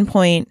at one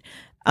point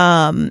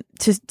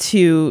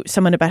to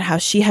someone about how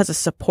she has a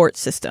support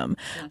system.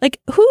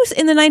 Who's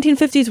in the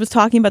 1950s was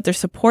talking about their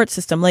support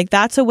system?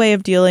 That's a way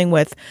of dealing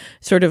with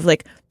sort of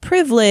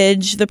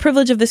privilege, the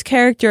privilege of this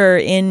character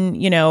in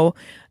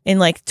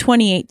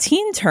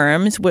 2018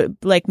 terms,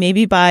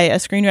 maybe by a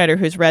screenwriter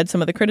who's read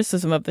some of the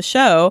criticism of the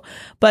show.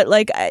 But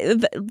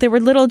there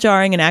were little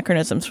jarring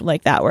anachronisms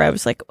like that where I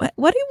was like,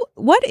 what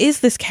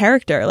is this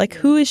character?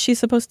 Who is she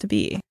supposed to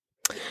be?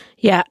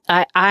 Yeah,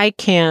 I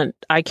can't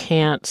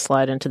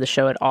slide into the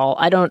show at all.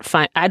 I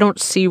don't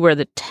see where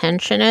the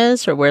tension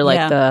is or where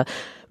the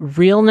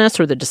realness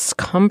or the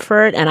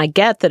discomfort. And I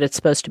get that it's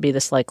supposed to be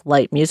this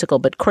light musical,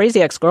 but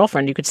Crazy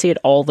Ex-Girlfriend, you could see it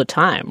all the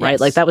time, right?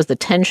 Yes. That was the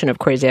tension of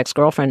Crazy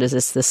Ex-Girlfriend is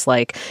this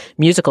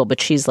musical,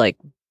 but she's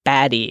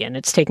baddie and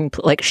it's taking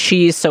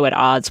she's so at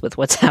odds with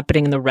what's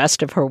happening in the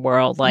rest of her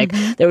world.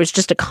 There was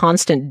just a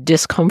constant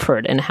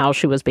discomfort in how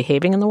she was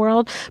behaving in the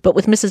world. But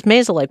with Mrs.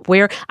 Maisel,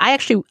 where I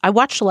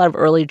watched a lot of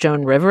early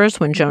Joan Rivers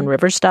when Joan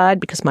Rivers died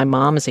because my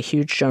mom is a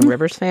huge Joan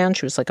Rivers fan.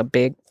 She was a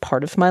big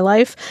part of my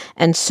life.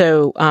 And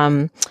so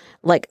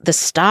like the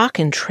stock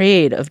and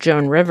trade of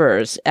Joan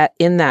Rivers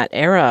in that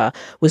era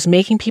was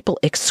making people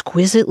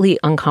exquisitely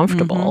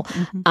uncomfortable,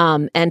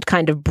 and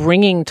kind of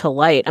bringing to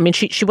light. I mean,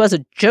 she was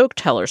a joke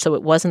teller, so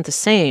it wasn't the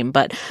same,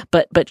 but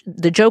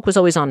the joke was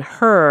always on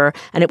her,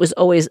 and it was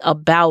always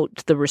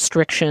about the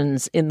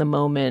restrictions in the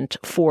moment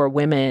for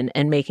women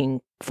and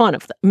making fun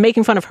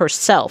of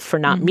herself for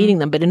not meeting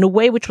them, but in a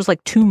way which was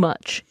like too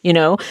much, you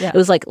know? Yeah. It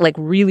was like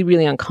really,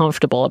 really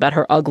uncomfortable about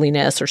her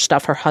ugliness or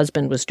stuff her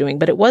husband was doing,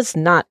 but it was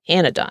not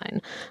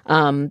anodyne.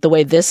 The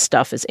way this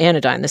stuff is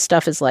anodyne. This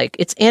stuff is like,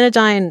 it's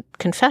anodyne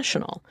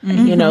confessional,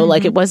 you know,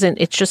 like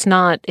there's just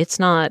not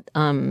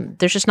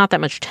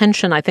that much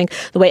tension. I think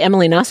the way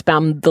Emily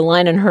Nussbaum, the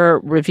line in her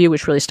review,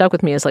 which really stuck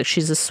with me, is like,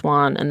 she's a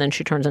swan and then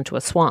she turns into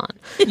a swan.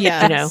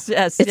 Yeah. You know,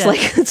 it's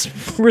like,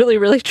 it's really,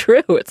 really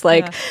true. It's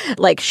like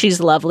she's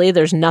lovely.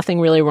 There's nothing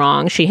really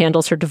wrong. She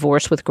handles her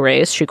divorce with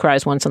grace. She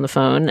cries once on the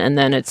phone, and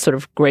then it sort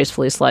of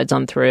gracefully slides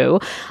on through.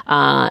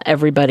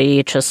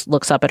 Everybody just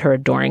looks up at her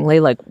adoringly,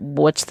 like,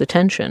 what's the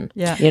tension?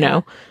 Yeah. You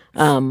know?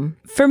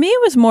 For me,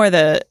 it was more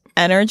the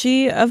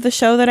energy of the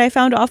show that I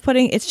found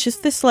off-putting. It's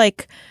just this,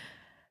 like,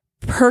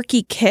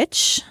 perky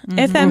kitsch,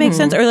 if that makes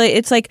sense. Or like,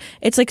 it's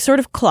like sort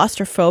of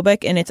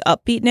claustrophobic in its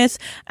upbeatness,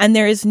 and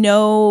there is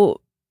no...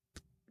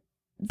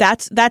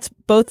 That's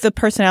both the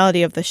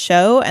personality of the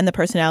show and the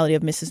personality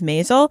of Mrs.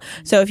 Maisel.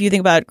 So if you think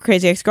about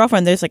Crazy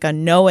Ex-Girlfriend, there's like a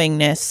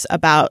knowingness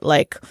about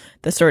like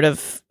the sort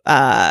of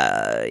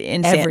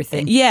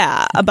everything.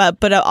 Yeah,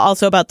 but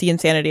also about the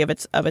insanity of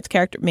its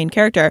main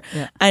character.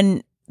 Yeah.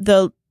 And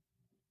the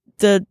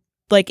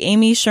like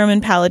Amy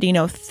Sherman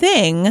Palladino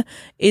thing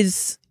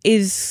is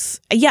just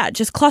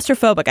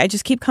claustrophobic. I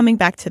just keep coming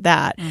back to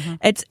that.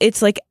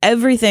 It's like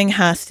everything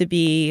has to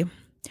be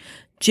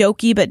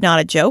jokey but not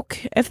a joke,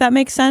 if that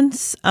makes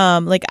sense.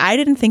 Like, I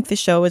didn't think the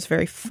show was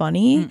very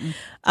funny.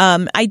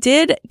 I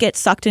did get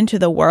sucked into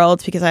the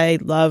world because I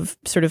love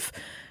sort of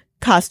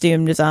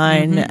costume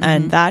design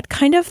and that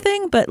kind of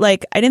thing, but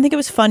like, I didn't think it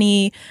was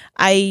funny.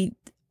 My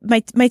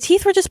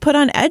teeth were just put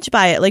on edge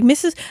by it. Like,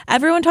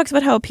 everyone talks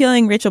about how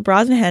appealing Rachel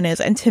Brosnahan is,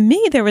 and to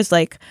me there was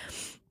like,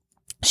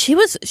 she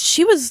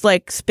was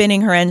like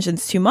spinning her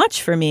engines too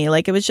much for me.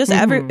 Like, it was just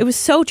it was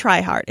so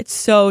try hard. It's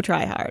so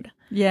try hard.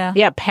 Yeah.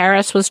 Yeah.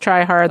 Paris was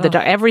try hard.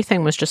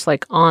 Everything was just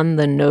like on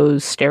the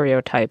nose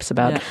stereotypes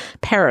about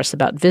Paris,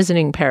 about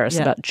visiting Paris,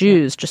 about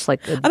Jews, just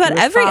like about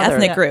every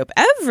ethnic group.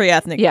 Every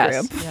ethnic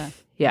group.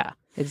 Yeah.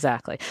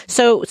 Exactly.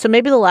 So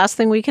maybe the last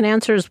thing we can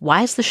answer is,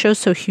 why is the show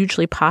so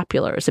hugely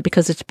popular? Is it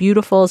because it's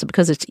beautiful? Is it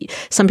because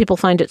some people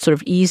find it sort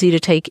of easy to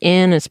take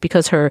in? It's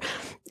because her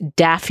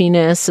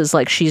daffiness is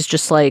like, she's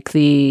just like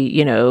the,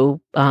 you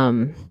know,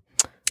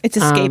 it's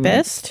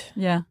escapist.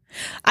 Yeah.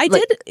 I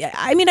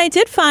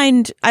did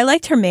find I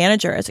liked her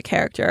manager as a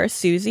character,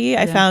 Susie.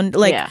 I found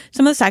like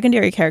some of the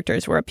secondary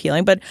characters were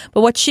appealing, but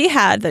what she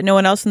had that no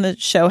one else in the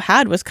show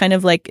had was kind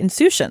of like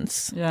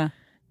insouciance. Yeah.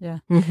 Yeah.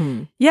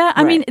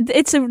 I mean,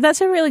 that's a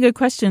really good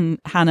question,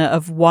 Hannah,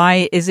 of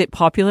why is it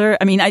popular?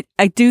 I mean,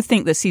 I do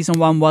think that season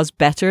 1 was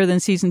better than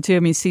season 2. I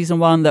mean, season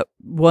 1 that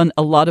won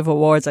a lot of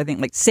awards, I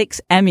think like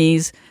 6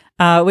 Emmys,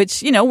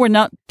 which, you know, were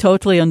not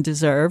totally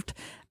undeserved.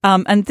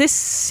 And this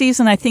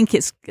season, I think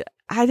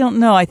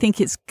I think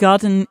it's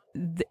gotten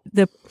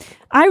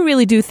I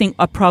really do think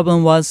a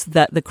problem was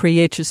that the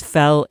creators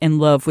fell in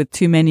love with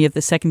too many of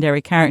the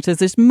secondary characters.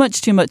 There's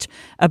much too much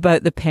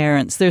about the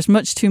parents. There's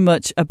much too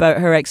much about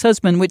her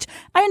ex-husband, which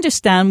I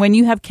understand when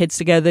you have kids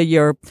together,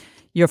 your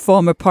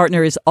former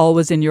partner is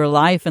always in your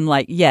life. And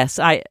like, yes,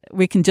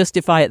 we can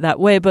justify it that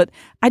way, but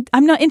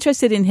I'm not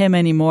interested in him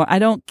anymore. I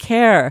don't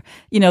care.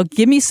 You know,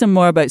 give me some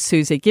more about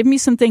Susie. Give me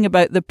something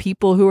about the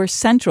people who are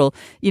central,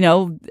 you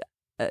know,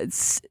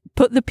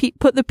 put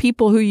the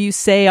people who you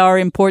say are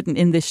important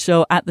in this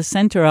show at the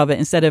center of it,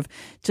 instead of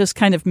just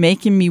kind of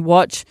making me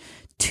watch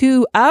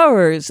 2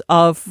 hours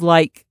of,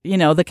 like, you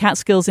know, the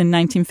Catskills in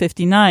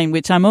 1959,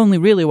 which I'm only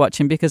really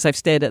watching because I've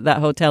stayed at that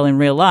hotel in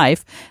real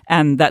life,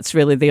 and that's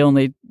really the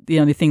only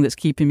thing that's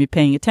keeping me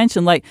paying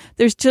attention. Like,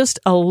 there's just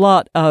a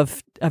lot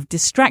of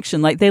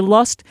distraction. Like,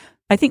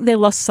 I think they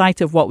lost sight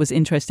of what was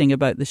interesting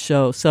about the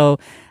show. So,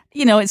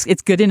 you know,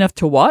 it's good enough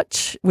to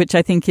watch, which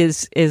I think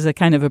is a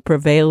kind of a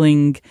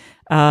prevailing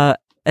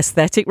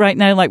aesthetic right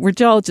now. Like, we're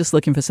all just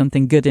looking for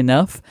something good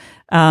enough.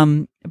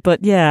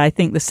 But yeah, I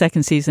think the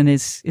second season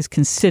is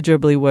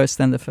considerably worse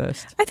than the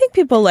first. I think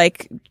people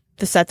like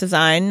the set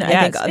design.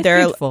 Yeah, I think they're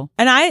beautiful.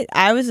 And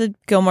I was a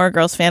Gilmore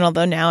Girls fan,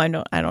 although now I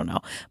don't know.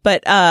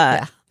 But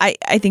I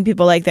think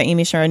people like the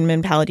Amy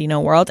Sherman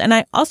Palladino world, and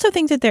I also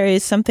think that there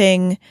is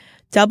something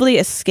doubly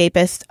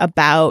escapist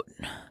about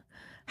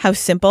how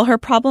simple her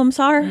problems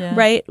are,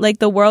 right? Like,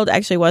 the world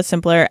actually was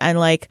simpler, and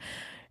like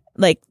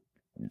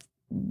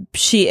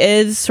she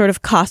is sort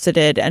of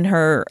cosseted, and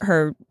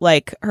her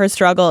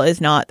struggle is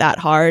not that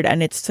hard,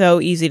 and it's so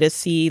easy to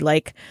see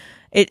like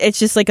it's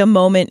just like a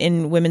moment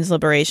in women's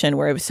liberation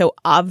where it was so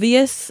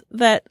obvious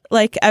that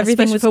like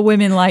everything Especially was for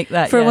women like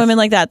that. for yes. women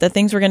like that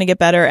things were going to get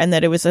better, and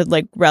that it was a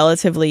like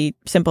relatively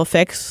simple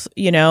fix.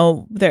 You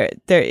know, there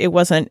it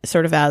wasn't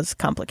sort of as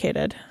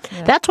complicated.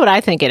 Yeah. That's what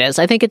I think it is.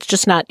 I think it's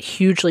just not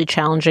hugely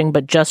challenging,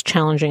 but just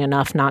challenging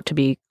enough not to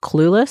be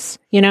clueless.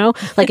 You know,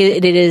 like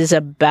it is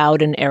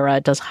about an era.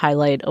 It does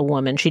highlight a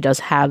woman. She does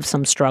have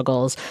some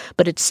struggles,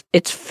 but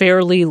it's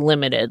fairly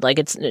limited. Like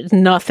it's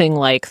nothing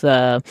like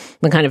the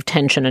kind of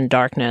tension and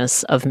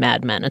darkness of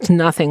Mad Men. It's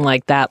nothing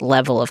like that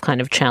level of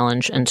kind of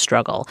challenge and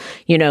struggle.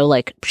 You know,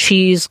 like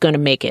she's going to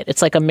make it.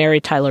 It's like a Mary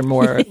Tyler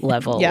Moore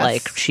level. Yes.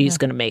 Like she's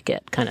going to make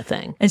it kind of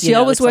thing. And she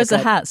always wears a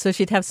hat, so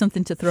she'd have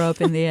something to throw up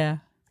in the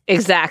air.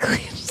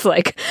 Exactly. It's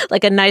like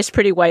a nice,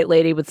 pretty white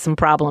lady with some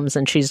problems,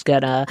 and she's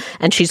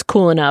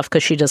cool enough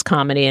because she does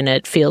comedy, and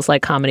it feels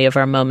like comedy of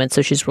our moment.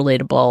 So she's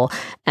relatable,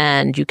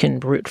 and you can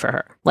root for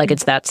her. Like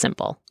it's that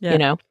simple, you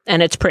know.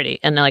 And it's pretty,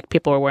 and like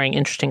people are wearing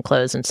interesting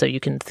clothes, and so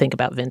you can think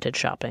about vintage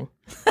shopping.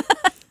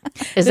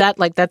 Is that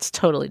like that's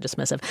totally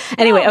dismissive?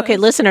 Anyway, okay,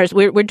 listeners,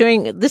 we're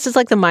doing this is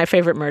like the My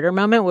Favorite Murder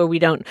moment where we're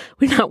not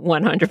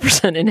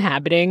 100%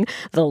 inhabiting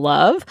the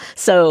love.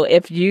 So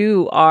if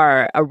you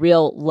are a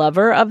real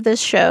lover of this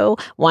show,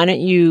 why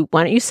don't you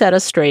set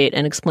us straight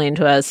and explain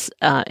to us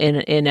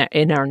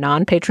in our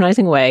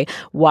non-patronizing way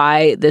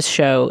why this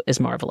show is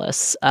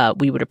marvelous?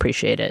 We would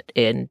appreciate it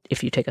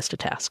if you take us to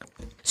task.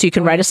 So you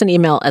can write us an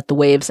email at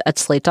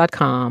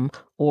thewaves@slate.com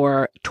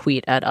or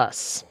tweet at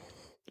us.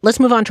 Let's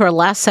move on to our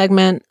last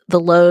segment, the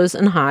lows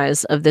and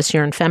highs of this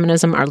year in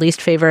feminism, our least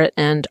favorite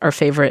and our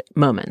favorite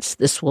moments.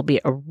 This will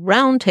be a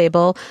round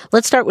table.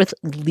 Let's start with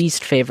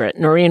least favorite.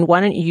 Noreen, why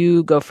don't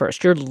you go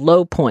first? Your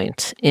low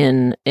point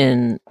in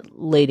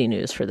lady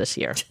news for this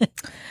year.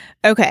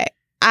 Okay.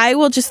 I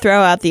will just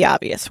throw out the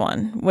obvious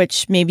one,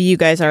 which maybe you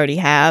guys already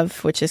have,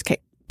 which is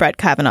Brett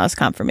Kavanaugh's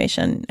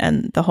confirmation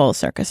and the whole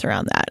circus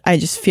around that. I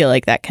just feel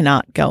like that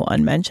cannot go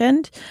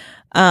unmentioned.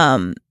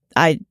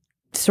 I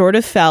sort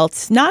of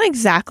felt not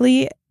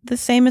exactly the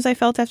same as I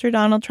felt after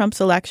Donald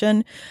Trump's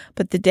election,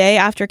 but the day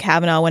after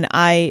Kavanaugh, when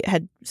I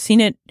had seen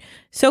it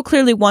so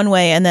clearly one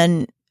way and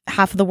then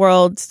half of the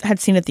world had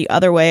seen it the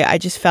other way, I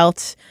just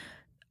felt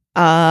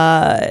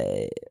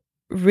really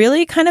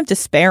kind of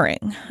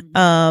despairing.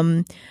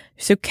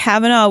 So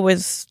Kavanaugh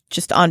was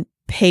just on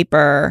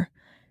paper,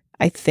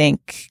 I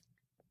think,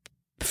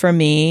 for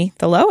me,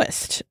 the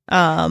lowest.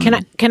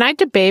 Can I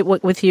debate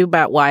with you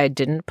about why I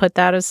didn't put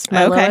that as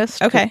my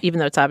lowest? Okay. Even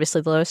though it's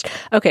obviously the lowest.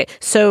 Okay.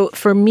 So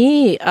for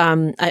me,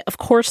 of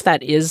course,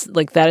 that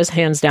is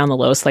hands down the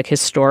lowest. Like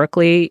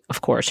historically,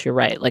 of course, you're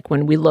right. Like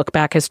when we look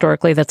back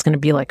historically, that's going to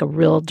be like a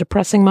real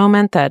depressing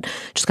moment that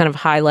just kind of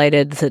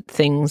highlighted that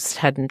things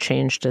hadn't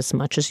changed as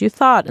much as you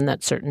thought, and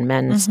that certain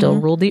men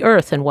still ruled the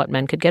earth, and what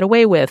men could get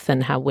away with,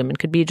 and how women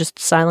could be just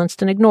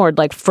silenced and ignored.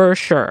 Like for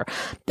sure,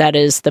 that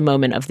is the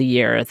moment of the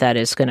year that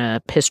is going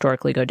to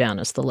historically go down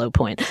as the low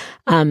point.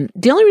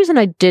 The only reason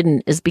I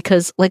didn't is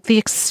because like the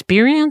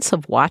experience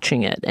of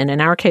watching it, and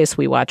in our case,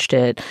 we watched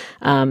it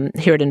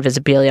here at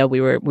Invisibilia.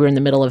 We were in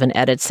the middle of an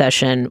edit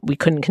session. We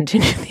couldn't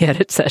continue the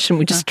edit session.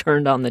 We just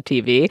turned on the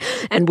TV,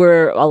 and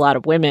we're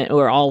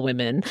all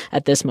women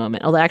at this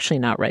moment. Although actually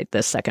not right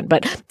this second,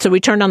 but so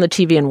we turned on the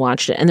TV and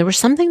watched it, and there was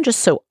something just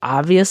so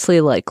obviously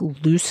like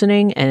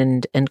loosening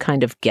and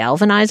kind of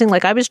galvanizing.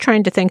 Like I was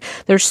trying to think,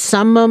 there's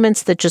some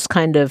moments that just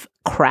kind of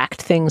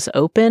cracked things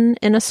open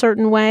in a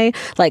certain way,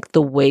 like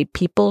the way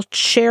people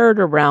shared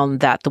around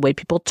that, the way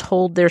people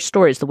told their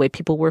stories, the way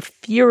people were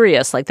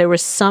furious. Like there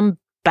was some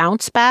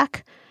bounce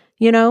back,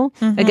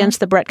 against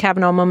the Brett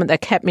Kavanaugh moment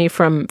that kept me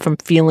from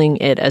feeling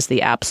it as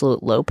the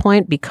absolute low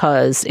point,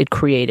 because it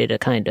created a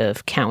kind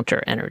of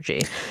counter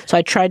energy. So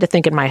I tried to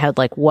think in my head,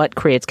 like what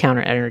creates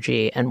counter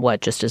energy and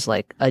what just is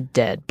like a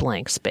dead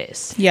blank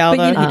space. Yeah,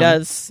 although he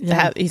does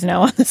he's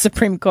now on the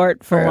Supreme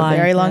Court for a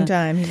very long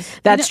time.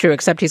 That's true,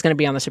 except he's going to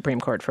be on the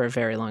Supreme Court for a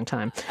very long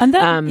time. And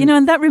that,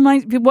 and that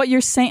reminds me what you're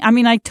saying. I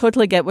mean, I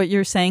totally get what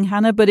you're saying,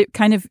 Hannah, but it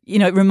kind of,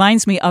 it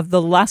reminds me of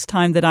the last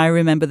time that I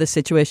remember the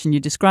situation you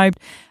described.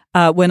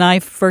 When I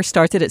first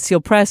started at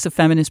Seal Press, a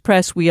feminist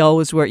press, we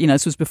always were,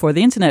 this was before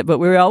the internet, but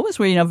we always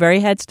were, very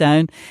heads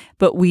down.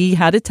 But we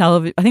had a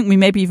television. I think we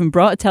maybe even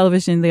brought a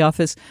television in the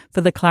office for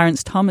the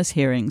Clarence Thomas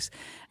hearings.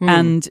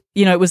 And,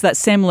 it was that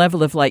same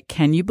level of like,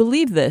 can you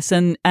believe this?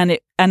 And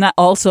that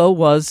also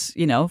was,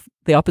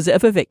 the opposite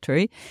of a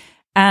victory.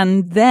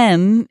 And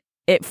then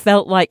it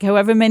felt like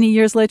however many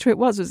years later it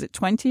was it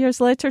 20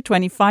 years later,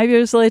 25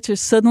 years later,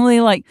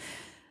 suddenly like,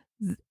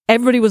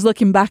 everybody was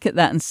looking back at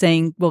that and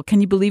saying, well, can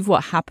you believe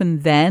what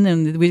happened then?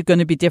 And we're going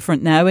to be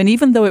different now. And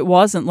even though it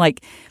wasn't,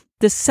 like,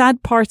 the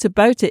sad part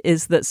about it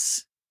is that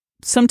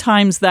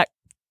sometimes that,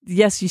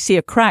 yes, you see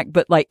a crack,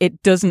 but like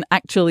it doesn't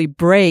actually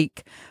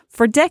break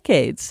for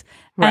decades.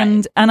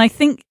 Right. And I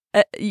think,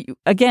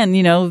 again,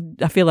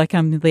 I feel like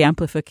I'm the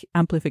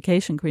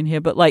amplification queen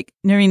here, but like,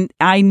 Noreen,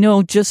 I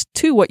know just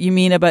too what you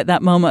mean about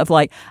that moment of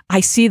like,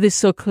 I see this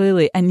so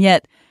clearly, and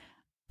yet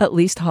at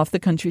least half the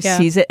country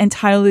sees it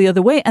entirely the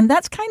other way. And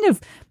that's kind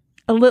of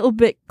a little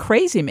bit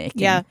crazy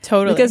making. Yeah,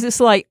 totally. Because it's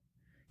like,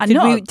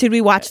 Did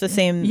we watch the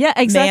same? Yeah,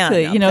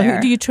 exactly. Man up there?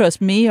 Who do you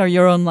trust, me or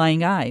your own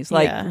lying eyes?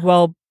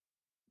 Well,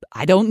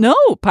 I don't know.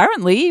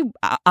 Apparently,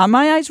 are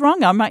my eyes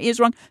wrong? Are my ears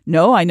wrong?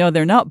 No, I know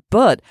they're not.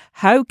 But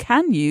how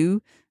can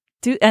you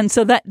do? And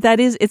so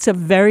it's a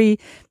very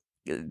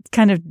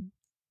kind of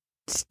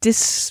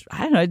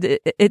I don't know.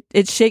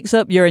 It shakes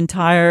up your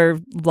entire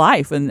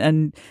life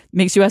and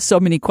makes you ask so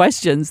many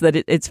questions that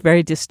it's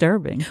very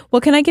disturbing.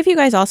 Well, can I give you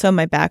guys also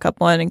my backup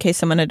one in case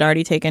someone had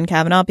already taken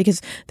Kavanaugh? Because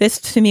this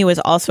to me was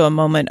also a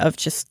moment of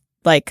just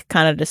like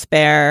kind of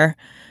despair,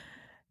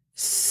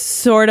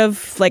 sort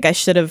of like I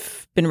should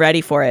have been ready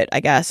for it, I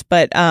guess.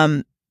 But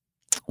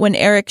when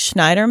Eric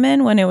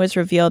Schneiderman, when it was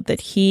revealed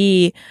that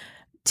he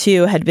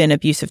too had been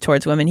abusive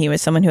towards women. He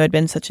was someone who had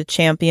been such a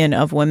champion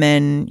of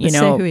women. Let's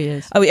say who he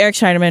is. Oh, Eric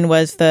Schneiderman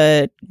was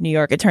the New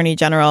York Attorney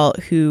General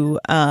who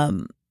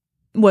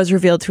was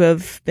revealed to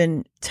have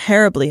been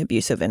terribly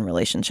abusive in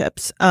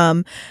relationships.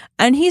 And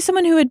he's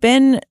someone who had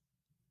been,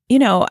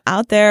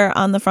 out there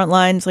on the front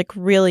lines, like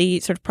really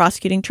sort of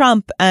prosecuting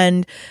Trump.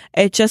 And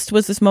it just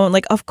was this moment,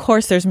 like, of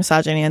course there's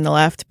misogyny on the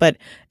left, but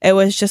it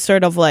was just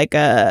sort of like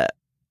the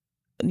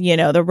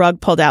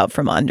rug pulled out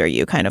from under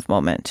you kind of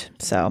moment.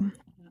 So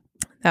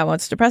that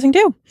one's depressing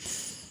too.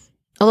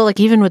 Although,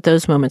 like, even with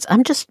those moments,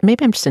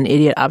 maybe I'm just an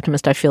idiot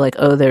optimist. I feel like,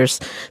 there's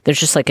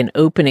just like an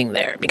opening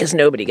there because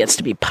nobody gets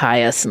to be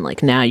pious, and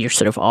like now you're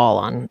sort of all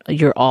on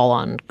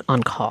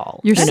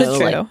call. You're so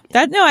true. Like,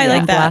 I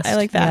like that. I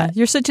like that. Yeah.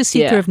 You're such a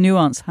seeker of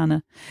nuance,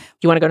 Hannah.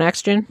 You want to go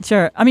next, June?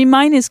 Sure. I mean,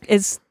 mine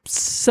is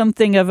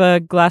something of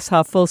a glass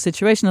half full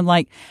situation. And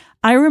like,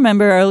 I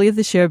remember earlier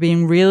this year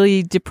being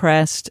really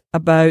depressed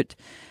about,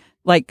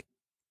 like,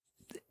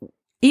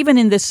 even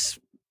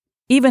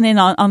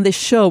on this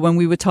show, when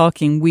we were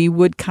talking, we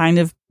would kind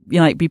of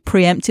be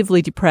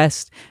preemptively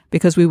depressed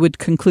because we would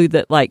conclude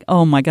that, like,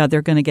 oh my God,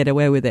 they're going to get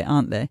away with it,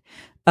 aren't they?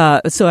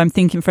 So I'm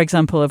thinking, for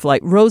example, of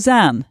like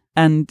Roseanne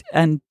and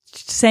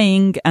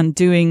saying and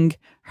doing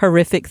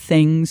horrific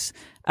things,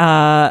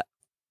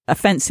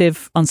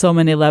 offensive on so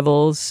many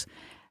levels.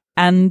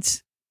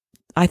 And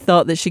I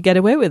thought that she'd get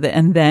away with it.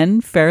 And then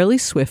fairly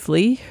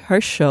swiftly,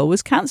 her show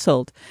was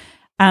cancelled.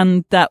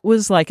 And that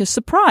was like a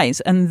surprise.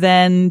 And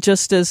then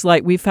just as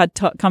like we've had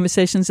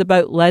conversations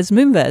about Les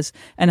Moonves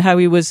and how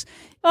he was,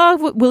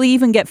 will he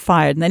even get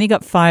fired? And then he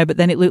got fired, but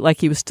then it looked like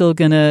he was still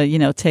going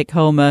to, take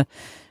home a,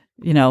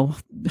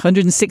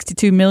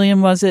 162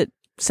 million, was it,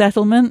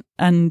 settlement?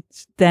 And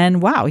then,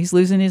 wow, he's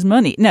losing his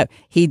money. No,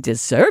 he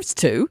deserves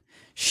to.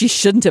 She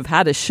shouldn't have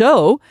had a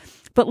show.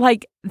 But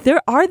like,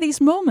 there are these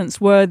moments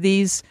where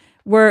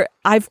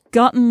I've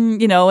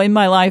gotten, in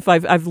my life,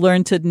 I've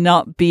learned to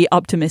not be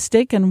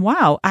optimistic. And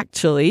wow,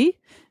 actually,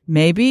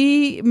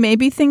 maybe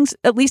things,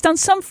 at least on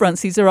some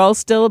fronts, these are all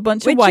still a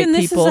bunch of white people.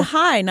 This is a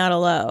high, not a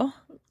low.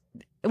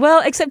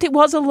 Well, except it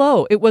was a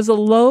low. It was a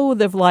low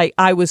of like,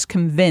 I was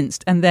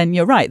convinced. And then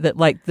you're right, that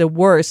like the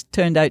worst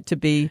turned out to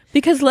be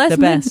the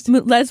best.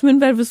 Les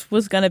Moonves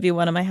was going to be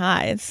one of my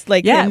highs.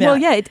 Like,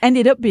 it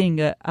ended up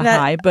being a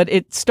high, but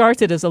it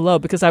started as a low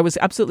because I was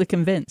absolutely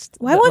convinced.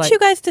 Why won't you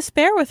guys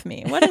despair with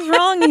me? What is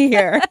wrong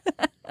here?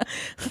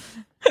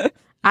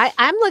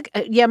 I'm like,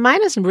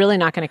 mine is really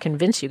not going to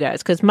convince you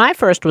guys because my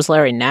first was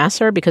Larry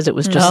Nassar because it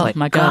was just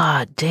my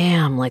God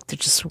damn, like there's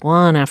just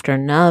one after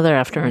another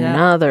after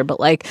another. But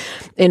like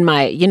in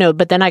my,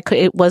 but then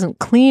it wasn't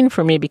clean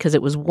for me because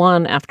it was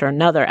one after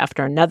another,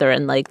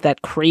 and like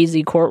that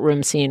crazy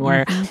courtroom scene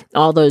where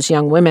all those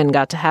young women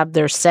got to have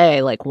their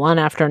say, like one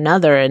after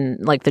another.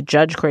 And like the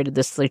judge created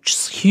this like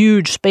just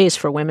huge space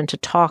for women to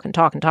talk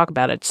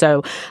about it.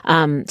 So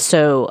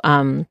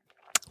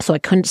I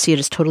couldn't see it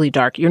as totally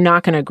dark. You're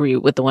not going to agree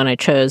with the one I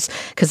chose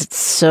because it's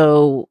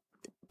so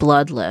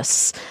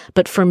bloodless.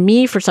 But for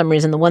me, for some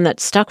reason, the one that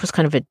stuck was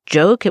kind of a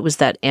joke. It was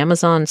that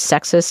Amazon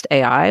sexist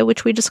AI,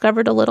 which we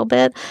discovered a little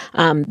bit.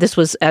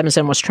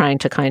 Amazon was trying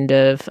to kind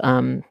of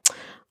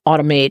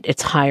automate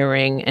its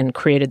hiring and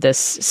created this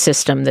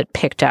system that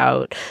picked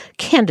out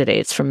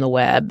candidates from the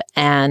web.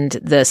 And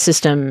the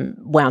system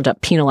wound up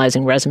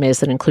penalizing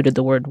resumes that included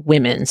the word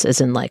women's, as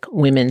in like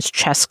women's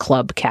chess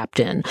club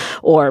captain,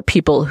 or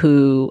people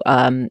who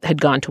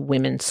had gone to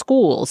women's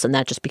schools. And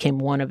that just became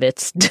one of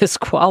its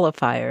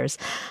disqualifiers.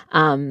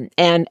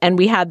 And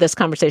we had this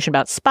conversation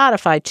about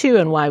Spotify too,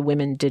 and why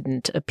women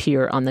didn't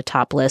appear on the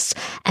top list.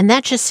 And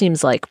that just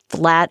seems like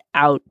flat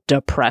out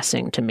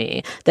depressing to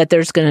me, that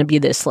there's going to be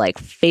this like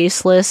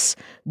faceless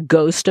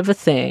ghost of a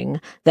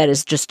thing that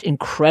is just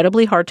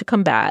incredibly hard to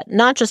combat,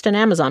 not just in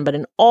Amazon, but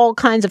in all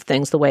kinds of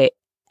things, the way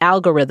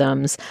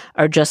algorithms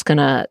are just going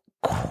to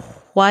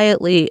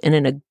quietly and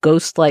in a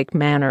ghost-like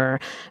manner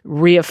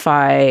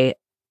reify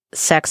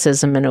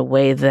sexism in a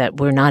way that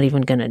we're not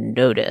even going to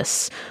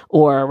notice,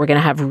 or we're going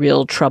to have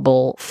real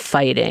trouble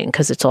fighting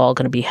because it's all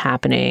going to be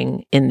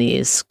happening in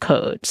these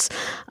codes.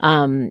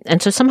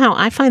 And so somehow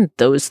I find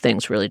those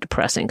things really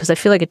depressing because I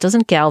feel like it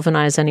doesn't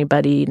galvanize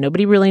anybody.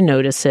 Nobody really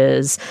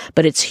notices,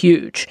 but it's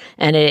huge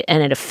and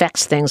it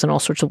affects things in all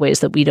sorts of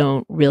ways that we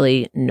don't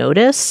really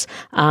notice.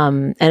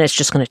 And it's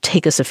just going to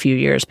take us a few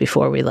years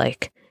before we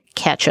like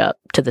catch up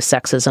to the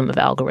sexism of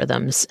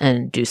algorithms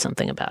and do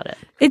something about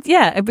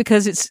it.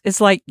 Because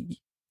it's like,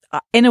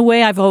 in a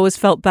way, I've always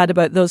felt bad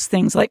about those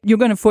things. Like, you're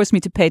going to force me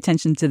to pay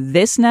attention to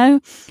this now,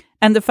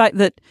 and the fact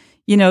that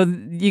you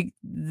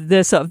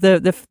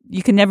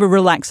can never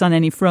relax on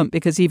any front,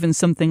 because even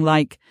something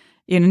like,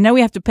 now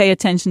we have to pay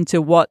attention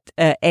to what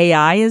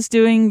AI is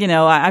doing.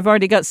 I've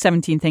already got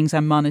 17 things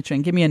I'm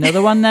monitoring. Give me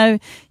another one now.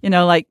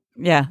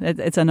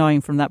 It's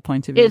annoying from that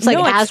point of view. It's like,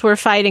 as we're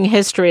fighting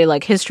history,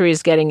 like history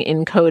is getting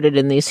encoded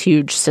in these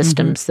huge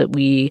systems that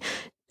we,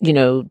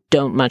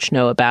 don't much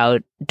know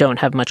about, don't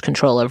have much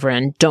control over,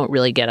 and don't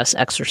really get us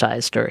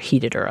exercised or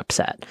heated or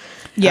upset.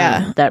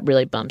 Yeah. That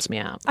really bums me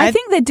out. I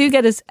think they do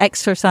get us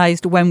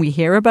exercised when we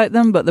hear about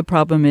them, but the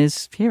problem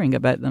is hearing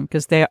about them,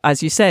 because they're,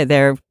 as you say,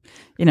 they're,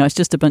 it's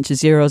just a bunch of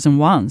zeros and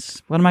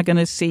ones. What am I going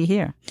to see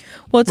here?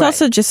 Well, it's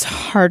also just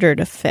harder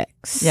to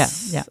fix.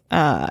 Yeah.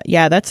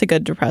 That's a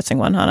good depressing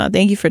one, Hannah.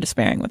 Thank you for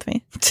despairing with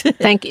me.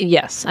 Thank you.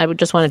 Yes, I would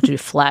just want to do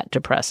flat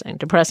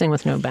depressing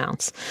with no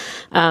bounce.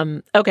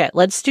 Okay,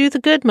 let's do the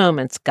good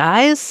moments,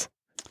 guys.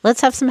 Let's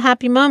have some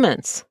happy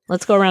moments.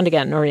 Let's go around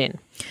again. Noreen.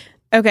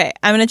 Okay,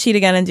 I'm going to cheat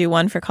again and do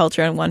one for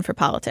culture and one for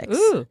politics.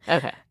 Ooh,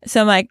 okay.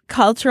 So my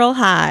cultural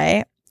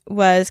high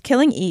was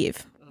Killing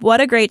Eve. What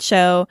a great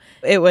show.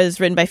 It was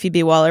written by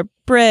Phoebe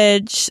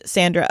Waller-Bridge,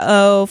 Sandra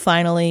Oh,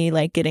 finally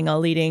getting a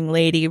leading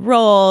lady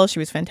role. She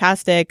was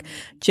fantastic.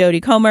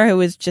 Jodie Comer, who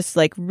was just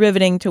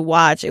riveting to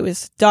watch. It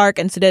was dark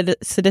and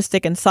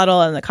sadistic and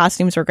subtle, and the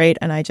costumes were great,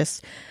 and I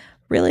just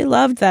really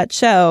loved that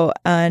show,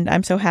 and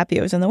I'm so happy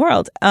it was in the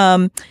world.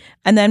 And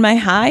then my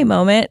high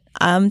moment,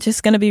 I'm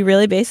just going to be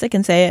really basic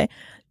and say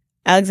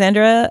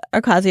Alexandra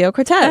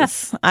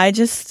Ocasio-Cortez. I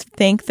just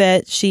think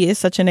that she is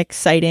such an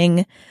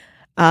exciting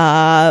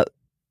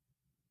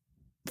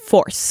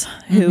force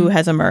who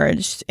has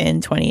emerged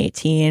in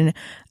 2018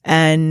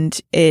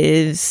 and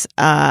is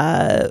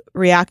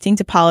reacting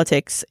to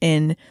politics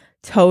in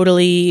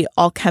totally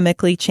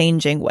alchemically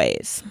changing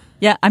ways.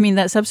 Yeah, I mean,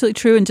 that's absolutely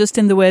true. And just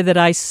in the way that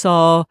I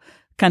saw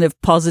kind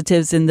of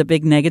positives in the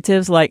big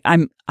negatives,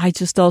 I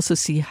just also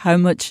see how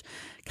much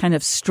kind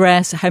of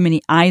stress, how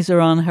many eyes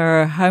are on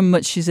her, how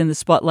much she's in the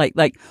spotlight,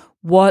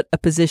 what a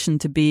position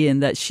to be in,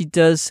 that she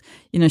does,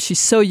 she's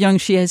so young,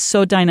 she is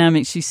so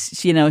dynamic,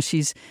 she's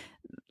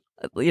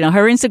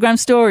her Instagram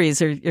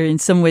stories are in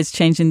some ways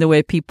changing the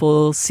way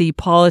people see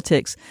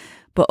politics.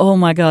 But oh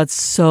my God,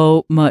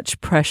 so much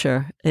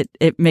pressure.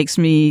 It makes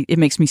me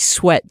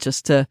sweat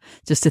just to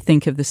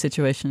think of the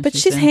situation. But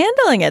she's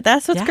handling it.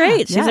 That's what's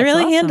great. She's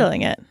really awesome.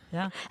 Handling it.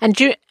 Yeah. And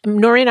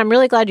Noreen, I'm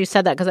really glad you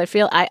said that, because I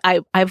feel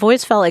I've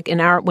always felt like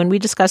when we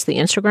discussed the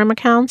Instagram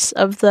accounts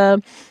of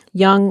the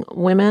young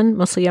women,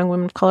 mostly young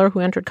women of color who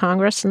entered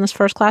Congress in this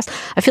first class,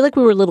 I feel like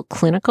we were a little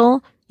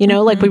clinical.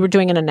 We were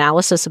doing an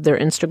analysis of their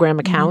Instagram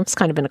accounts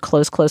kind of in a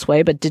close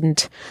way, but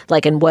didn't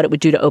and what it would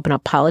do to open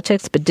up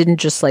politics, but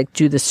didn't just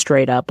do this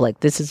straight up,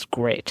 this is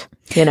great.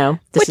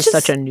 This is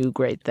such a new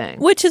great thing.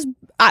 Which is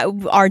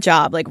our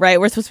job, right?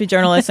 We're supposed to be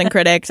journalists and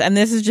critics, and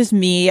this is just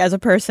me as a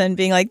person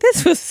being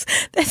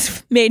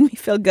this made me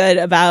feel good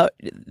about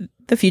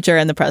the future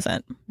and the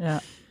present. Yeah.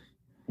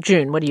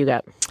 June, what do you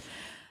got?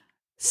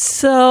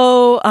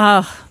 So,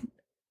 I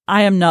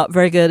am not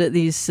very good at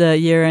these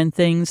year-end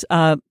things.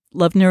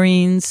 Love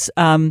Noreen's.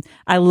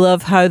 I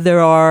love how there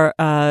are,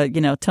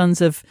 tons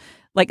of,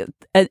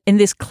 in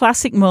this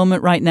classic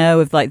moment right now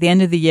of the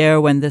end of the year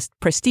when the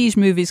prestige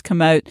movies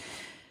come out,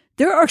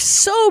 there are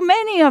so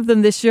many of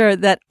them this year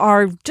that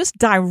are just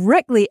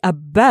directly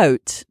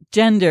about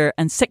gender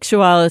and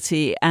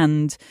sexuality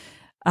and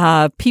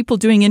people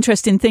doing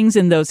interesting things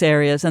in those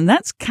areas. And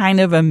that's kind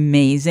of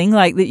amazing.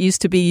 It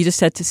used to be, you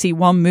just had to see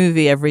one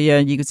movie every year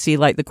and you could see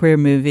the queer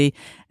movie.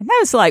 And now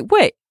it's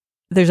wait,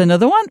 there's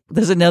another one.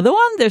 There's another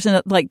one. There's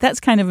that's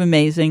kind of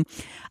amazing.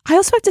 I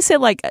also have to say,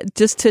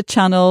 just to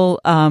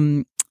channel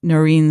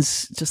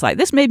Noreen's, just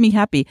this made me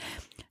happy.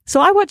 So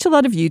I watch a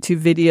lot of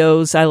YouTube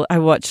videos. I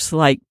watch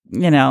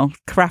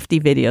crafty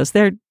videos.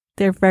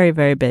 They're very,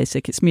 very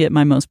basic. It's me at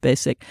my most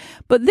basic.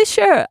 But this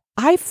year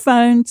I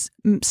found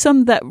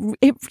some that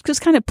it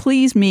just kind of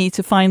pleased me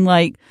to find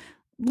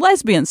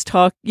lesbians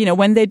talk,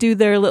 when they do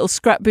their little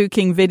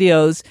scrapbooking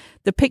videos,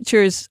 the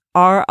pictures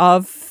are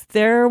of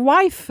their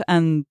wife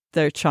and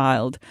their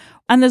child.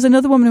 And there's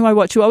another woman who I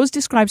watch who always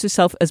describes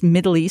herself as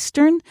Middle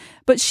Eastern,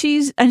 but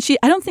I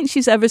don't think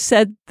she's ever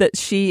said that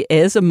she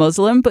is a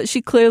Muslim, but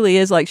she clearly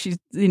is. She's,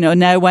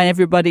 now when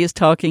everybody is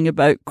talking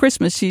about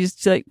Christmas,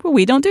 she's well,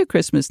 we don't do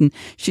Christmas. And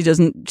she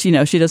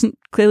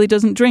clearly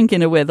doesn't drink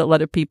in a way that a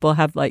lot of people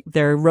have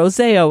their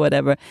rosé or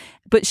whatever.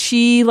 But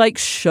she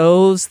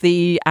shows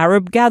the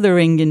Arab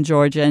gathering in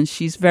Georgia, and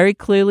she's very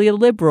clearly a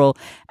liberal.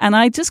 And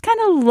I just kind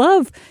of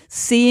love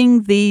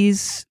seeing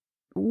these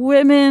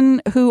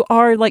women who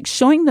are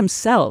showing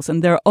themselves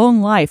and their own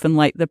life and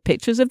the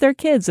pictures of their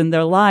kids and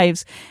their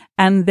lives,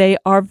 and they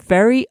are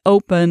very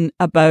open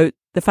about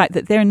the fact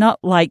that they're not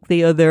like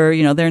the other,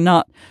 they're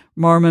not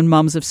Mormon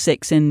moms of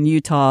 6 in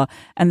Utah,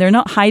 and they're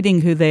not hiding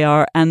who they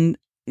are. And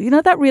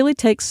that really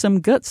takes some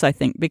guts, I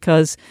think,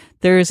 because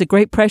there is a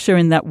great pressure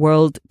in that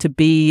world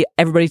to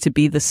everybody to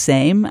be the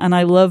same. And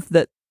I love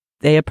that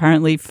they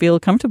apparently feel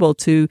comfortable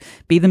to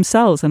be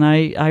themselves. And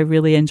I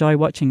really enjoy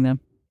watching them.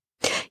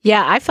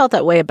 Yeah, I felt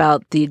that way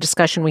about the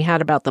discussion we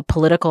had about the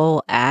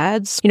political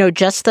ads.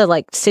 Just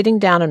the sitting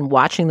down and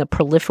watching the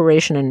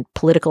proliferation in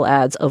political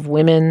ads of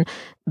women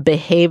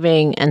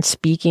behaving and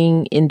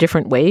speaking in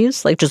different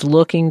ways, just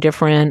looking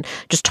different,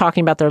 just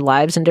talking about their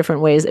lives in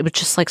different ways. It was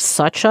just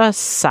such a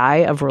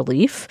sigh of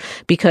relief,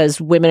 because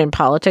women in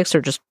politics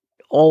are just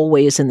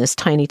always in this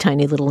tiny,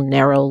 tiny little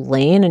narrow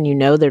lane. And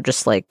they're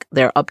just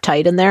they're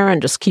uptight in there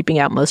and just keeping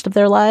out most of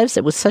their lives.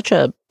 It was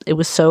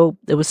so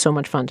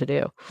much fun to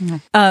do.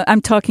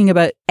 I'm talking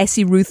about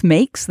Essie Ruth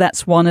Makes.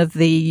 That's one of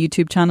the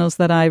YouTube channels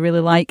that I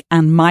really like.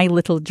 And My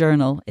Little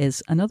Journal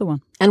is another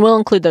one. And we'll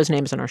include those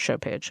names on our show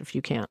page if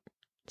you can't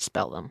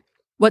spell them.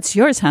 What's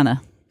yours,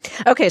 Hannah?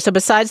 Okay, so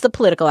besides the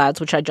political ads,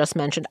 which I just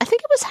mentioned, I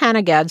think it was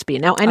Hannah Gadsby.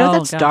 Now, I know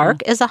that's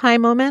dark as a high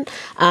moment.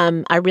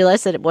 I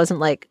realized that it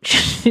wasn't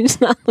she's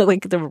not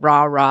the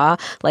rah-rah,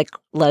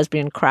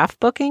 lesbian craft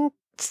booking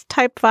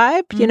type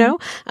vibe,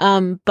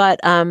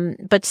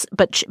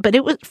 but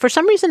it was, for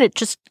some reason, it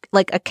just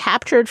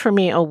captured for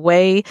me a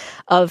way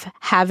of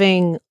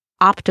having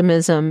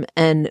optimism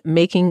and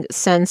making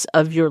sense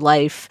of your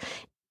life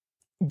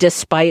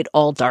despite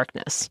all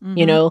darkness,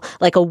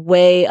 a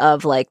way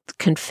of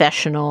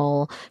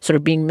confessional, sort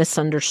of being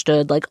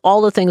misunderstood,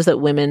 all the things that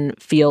women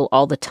feel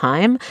all the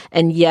time.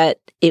 And yet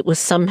it was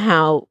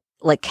somehow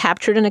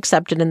captured and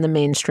accepted in the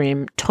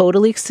mainstream,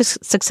 totally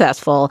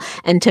successful.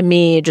 And to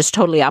me, just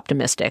totally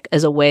optimistic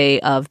as a way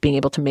of being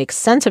able to make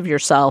sense of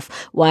yourself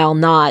while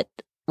not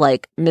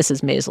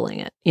Mrs. Maiseling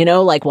it,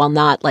 while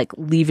not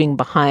leaving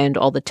behind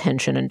all the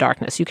tension and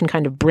darkness. You can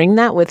kind of bring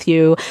that with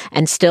you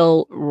and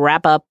still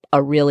wrap up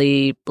a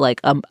really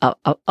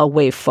a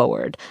way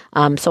forward.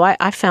 So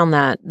I found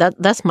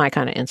that's my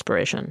kind of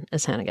inspiration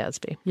is Hannah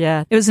Gadsby.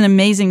 Yeah, it was an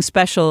amazing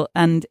special,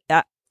 and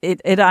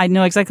I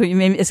know exactly what you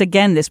mean. It's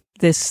again this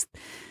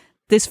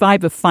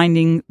vibe of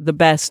finding the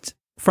best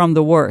from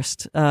the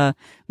worst,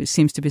 which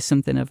seems to be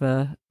something of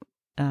a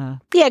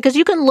yeah, because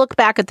you can look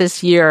back at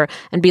this year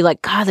and be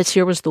like, God, this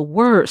year was the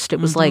worst.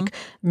 It was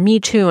Me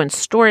Too and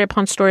story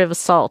upon story of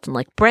assault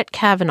and Brett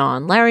Kavanaugh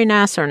and Larry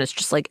Nassar, and it's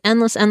just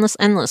endless.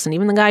 And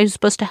even the guy who's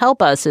supposed to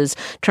help us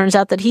turns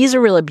out that he's a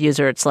real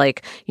abuser. It's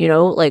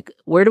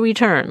where do we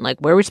turn?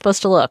 Where are we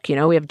supposed to look?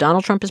 We have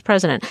Donald Trump as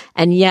president.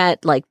 And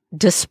yet,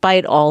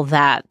 despite all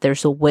that,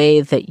 there's a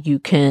way that you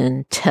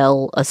can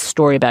tell a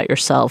story about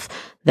yourself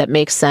that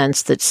makes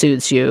sense, that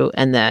soothes you,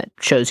 and that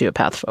shows you a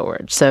path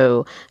forward.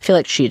 So I feel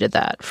like she did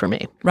that for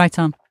me. Right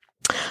on.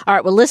 All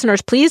right. Well,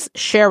 listeners, please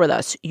share with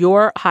us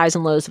your highs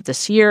and lows of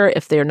this year.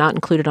 If they are not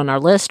included on our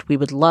list, we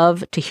would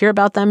love to hear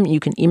about them. You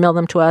can email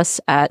them to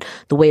us at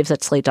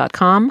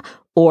thewaves@slate.com,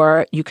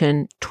 or you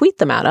can tweet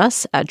them at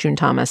us at June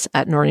Thomas,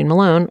 at Noreen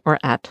Malone, or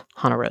at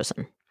Hannah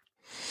Rosen.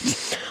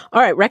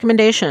 All right.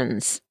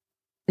 Recommendations.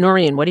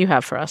 Noreen, what do you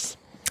have for us?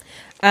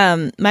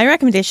 My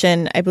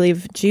recommendation, I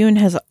believe June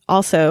has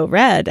also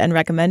read and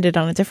recommended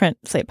on a different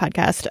Slate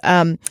podcast.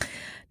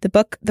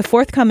 The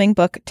forthcoming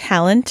book,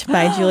 Talent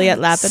by Juliet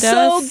Lapidos.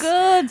 So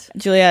good.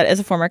 Juliet is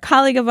a former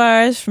colleague of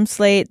ours from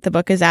Slate. The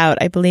book is out,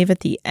 I believe,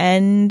 at the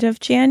end of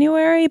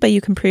January, but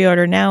you can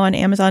pre-order now on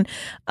Amazon.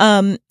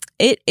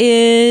 It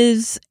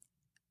is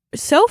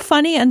so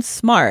funny and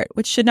smart,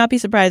 which should not be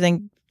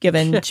surprising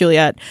given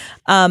Juliet.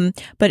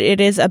 But it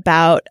is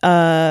about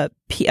a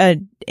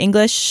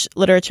English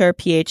literature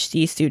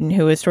PhD student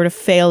who is sort of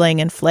failing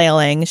and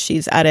flailing.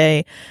 She's at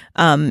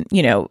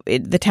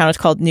the town is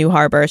called New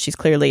Harbor. She's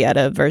clearly at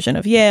a version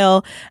of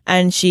Yale,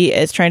 and she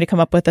is trying to come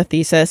up with a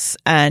thesis,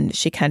 and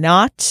she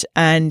cannot.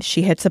 And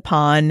she hits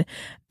upon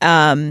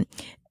a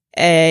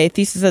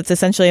thesis that's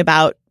essentially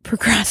about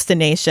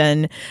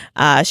procrastination.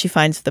 She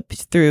finds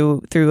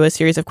through a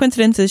series of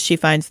coincidences, she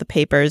finds the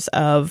papers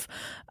of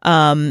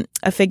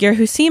a figure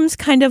who seems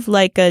kind of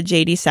like a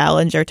J.D.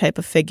 Salinger type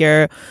of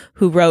figure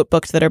who wrote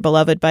books that are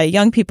beloved by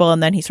young people,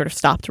 and then he sort of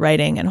stopped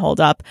writing and holed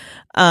up.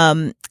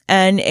 And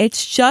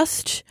it's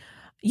just,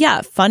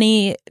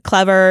 funny,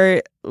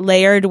 clever,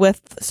 layered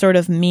with sort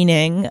of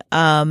meaning.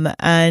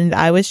 And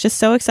I was just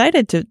so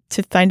excited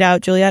to find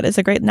out Juliet is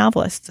a great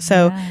novelist.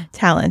 So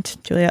Talent,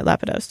 Juliet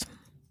Lapidos.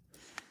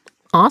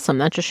 Awesome.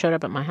 That just showed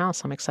up at my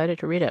house. I'm excited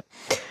to read it.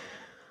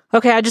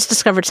 Okay, I just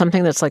discovered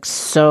something that's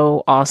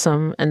so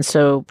awesome and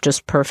so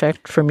just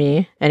perfect for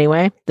me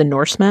anyway. The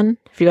Norsemen.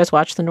 Have you guys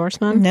watched The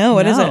Norsemen? No,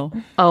 what is it?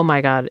 Oh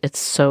my God, it's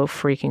so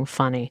freaking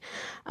funny.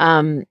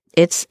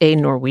 It's a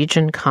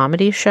Norwegian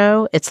comedy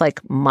show. It's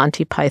like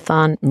Monty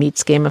Python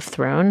meets Game of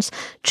Thrones.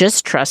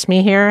 Just trust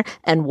me here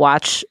and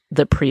watch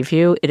the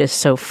preview. It is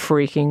so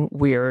freaking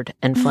weird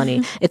and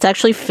funny. It's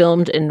actually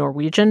filmed in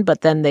Norwegian,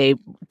 but then they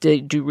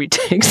do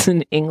retakes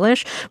in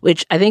English,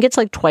 which I think it's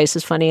twice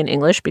as funny in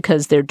English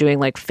because they're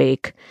doing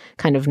fake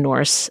kind of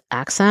Norse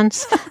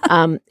accents.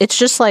 It's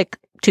just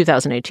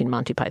 2018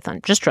 Monty Python.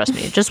 Just trust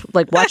me. Just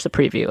watch the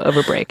preview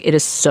over break. It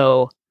is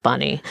so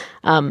funny.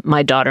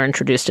 My daughter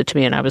introduced it to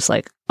me and I was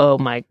like, oh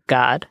my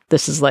God,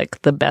 this is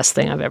like the best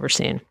thing I've ever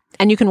seen.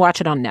 And you can watch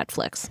it on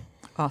Netflix.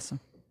 Awesome.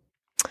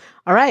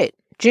 All right,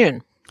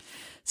 June.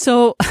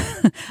 So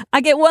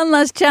I get one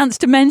last chance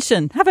to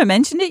mention, have I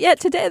mentioned it yet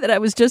today that I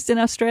was just in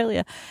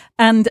Australia?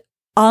 And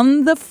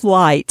on the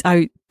flight,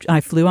 I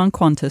flew on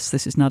Qantas.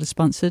 This is not a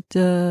sponsored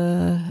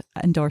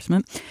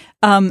endorsement.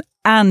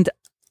 And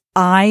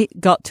I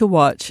got to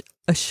watch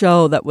a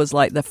show that was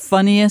like the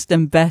funniest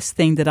and best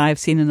thing that I've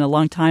seen in a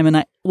long time. And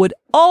I would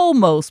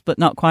almost, but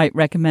not quite,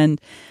 recommend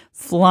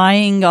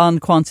flying on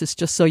Qantas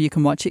just so you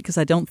can watch it, because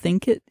I don't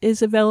think it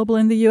is available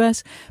in the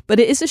US. But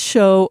it is a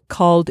show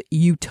called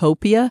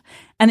Utopia.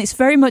 And it's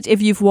very much,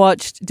 if you've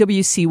watched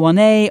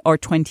WC1A or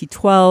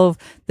 2012,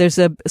 there's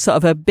a sort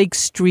of a big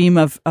stream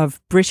of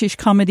British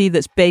comedy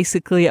that's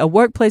basically a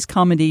workplace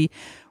comedy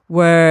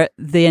where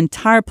the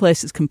entire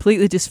place is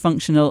completely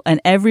dysfunctional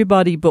and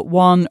everybody but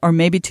one or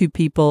maybe two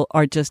people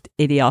are just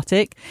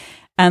idiotic.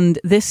 And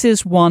this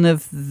is one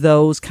of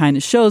those kind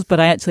of shows, but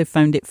I actually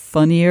found it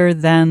funnier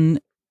than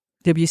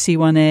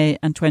WC1A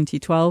and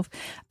 2012.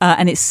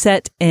 And it's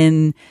set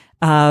in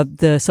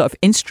the sort of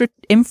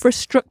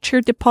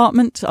infrastructure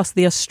department of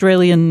the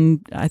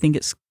Australian, I think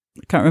it's,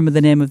 I can't remember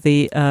the name of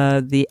the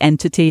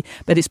entity,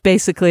 but it's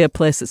basically a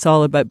place that's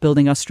all about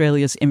building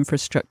Australia's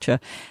infrastructure.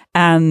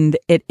 And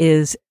it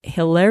is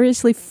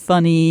hilariously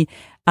funny.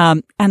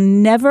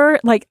 And never,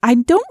 like, I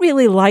don't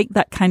really like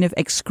that kind of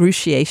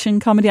excruciation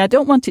comedy. I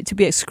don't want it to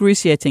be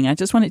excruciating. I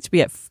just want it to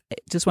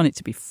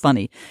be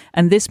funny.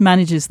 And this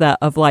manages that,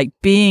 of like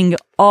being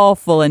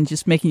awful and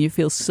just making you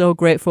feel so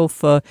grateful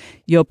for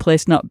your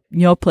place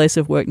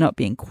of work not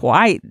being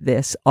quite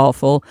this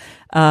awful.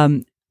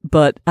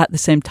 But at the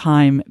same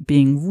time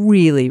being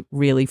really,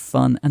 really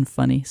fun and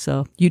funny.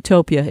 So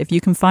Utopia, if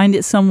you can find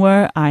it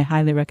somewhere, I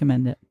highly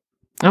recommend it.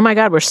 Oh my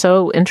God, we're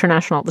so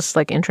international. This is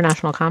like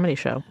international comedy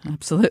show.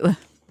 Absolutely.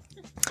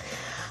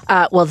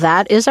 Well,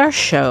 that is our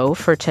show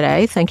for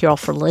today. Thank you all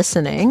for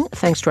listening.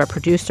 Thanks to our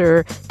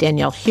producer,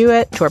 Danielle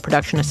Hewitt, to our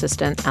production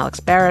assistant,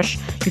 Alex Barish.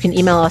 You can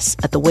email us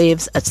at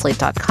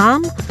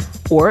thewaves@slate.com,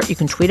 or you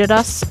can tweet at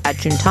us at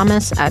June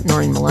Thomas, at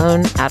Noreen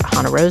Malone, at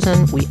Hannah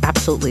Rosen. We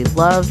absolutely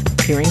love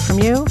hearing from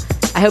you.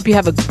 I hope you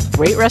have a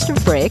great rest of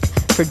break.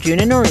 For June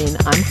and Noreen,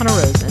 I'm Hannah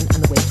Rosen,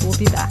 and the Waves will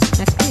be back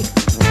next week.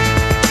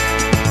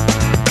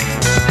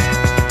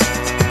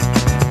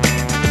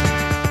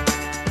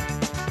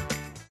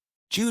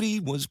 Judy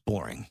was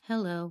boring.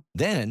 Hello.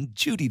 Then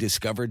Judy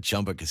discovered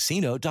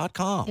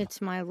ChumbaCasino.com. It's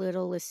my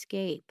little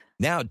escape.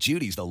 Now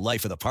Judy's the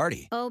life of the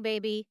party. Oh,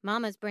 baby,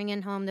 mama's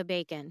bringing home the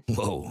bacon.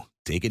 Whoa,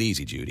 take it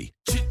easy, Judy.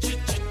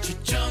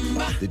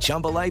 The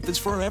Chumba life is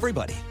for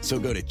everybody. So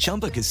go to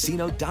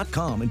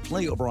ChumbaCasino.com and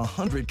play over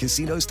 100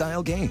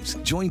 casino-style games.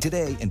 Join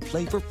today and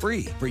play for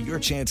free for your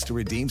chance to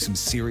redeem some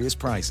serious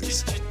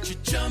prizes.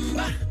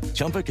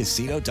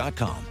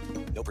 ChumbaCasino.com.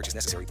 No purchase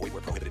necessary. Void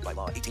where prohibited by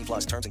law.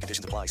 18+ terms and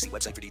conditions apply. See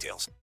website for details.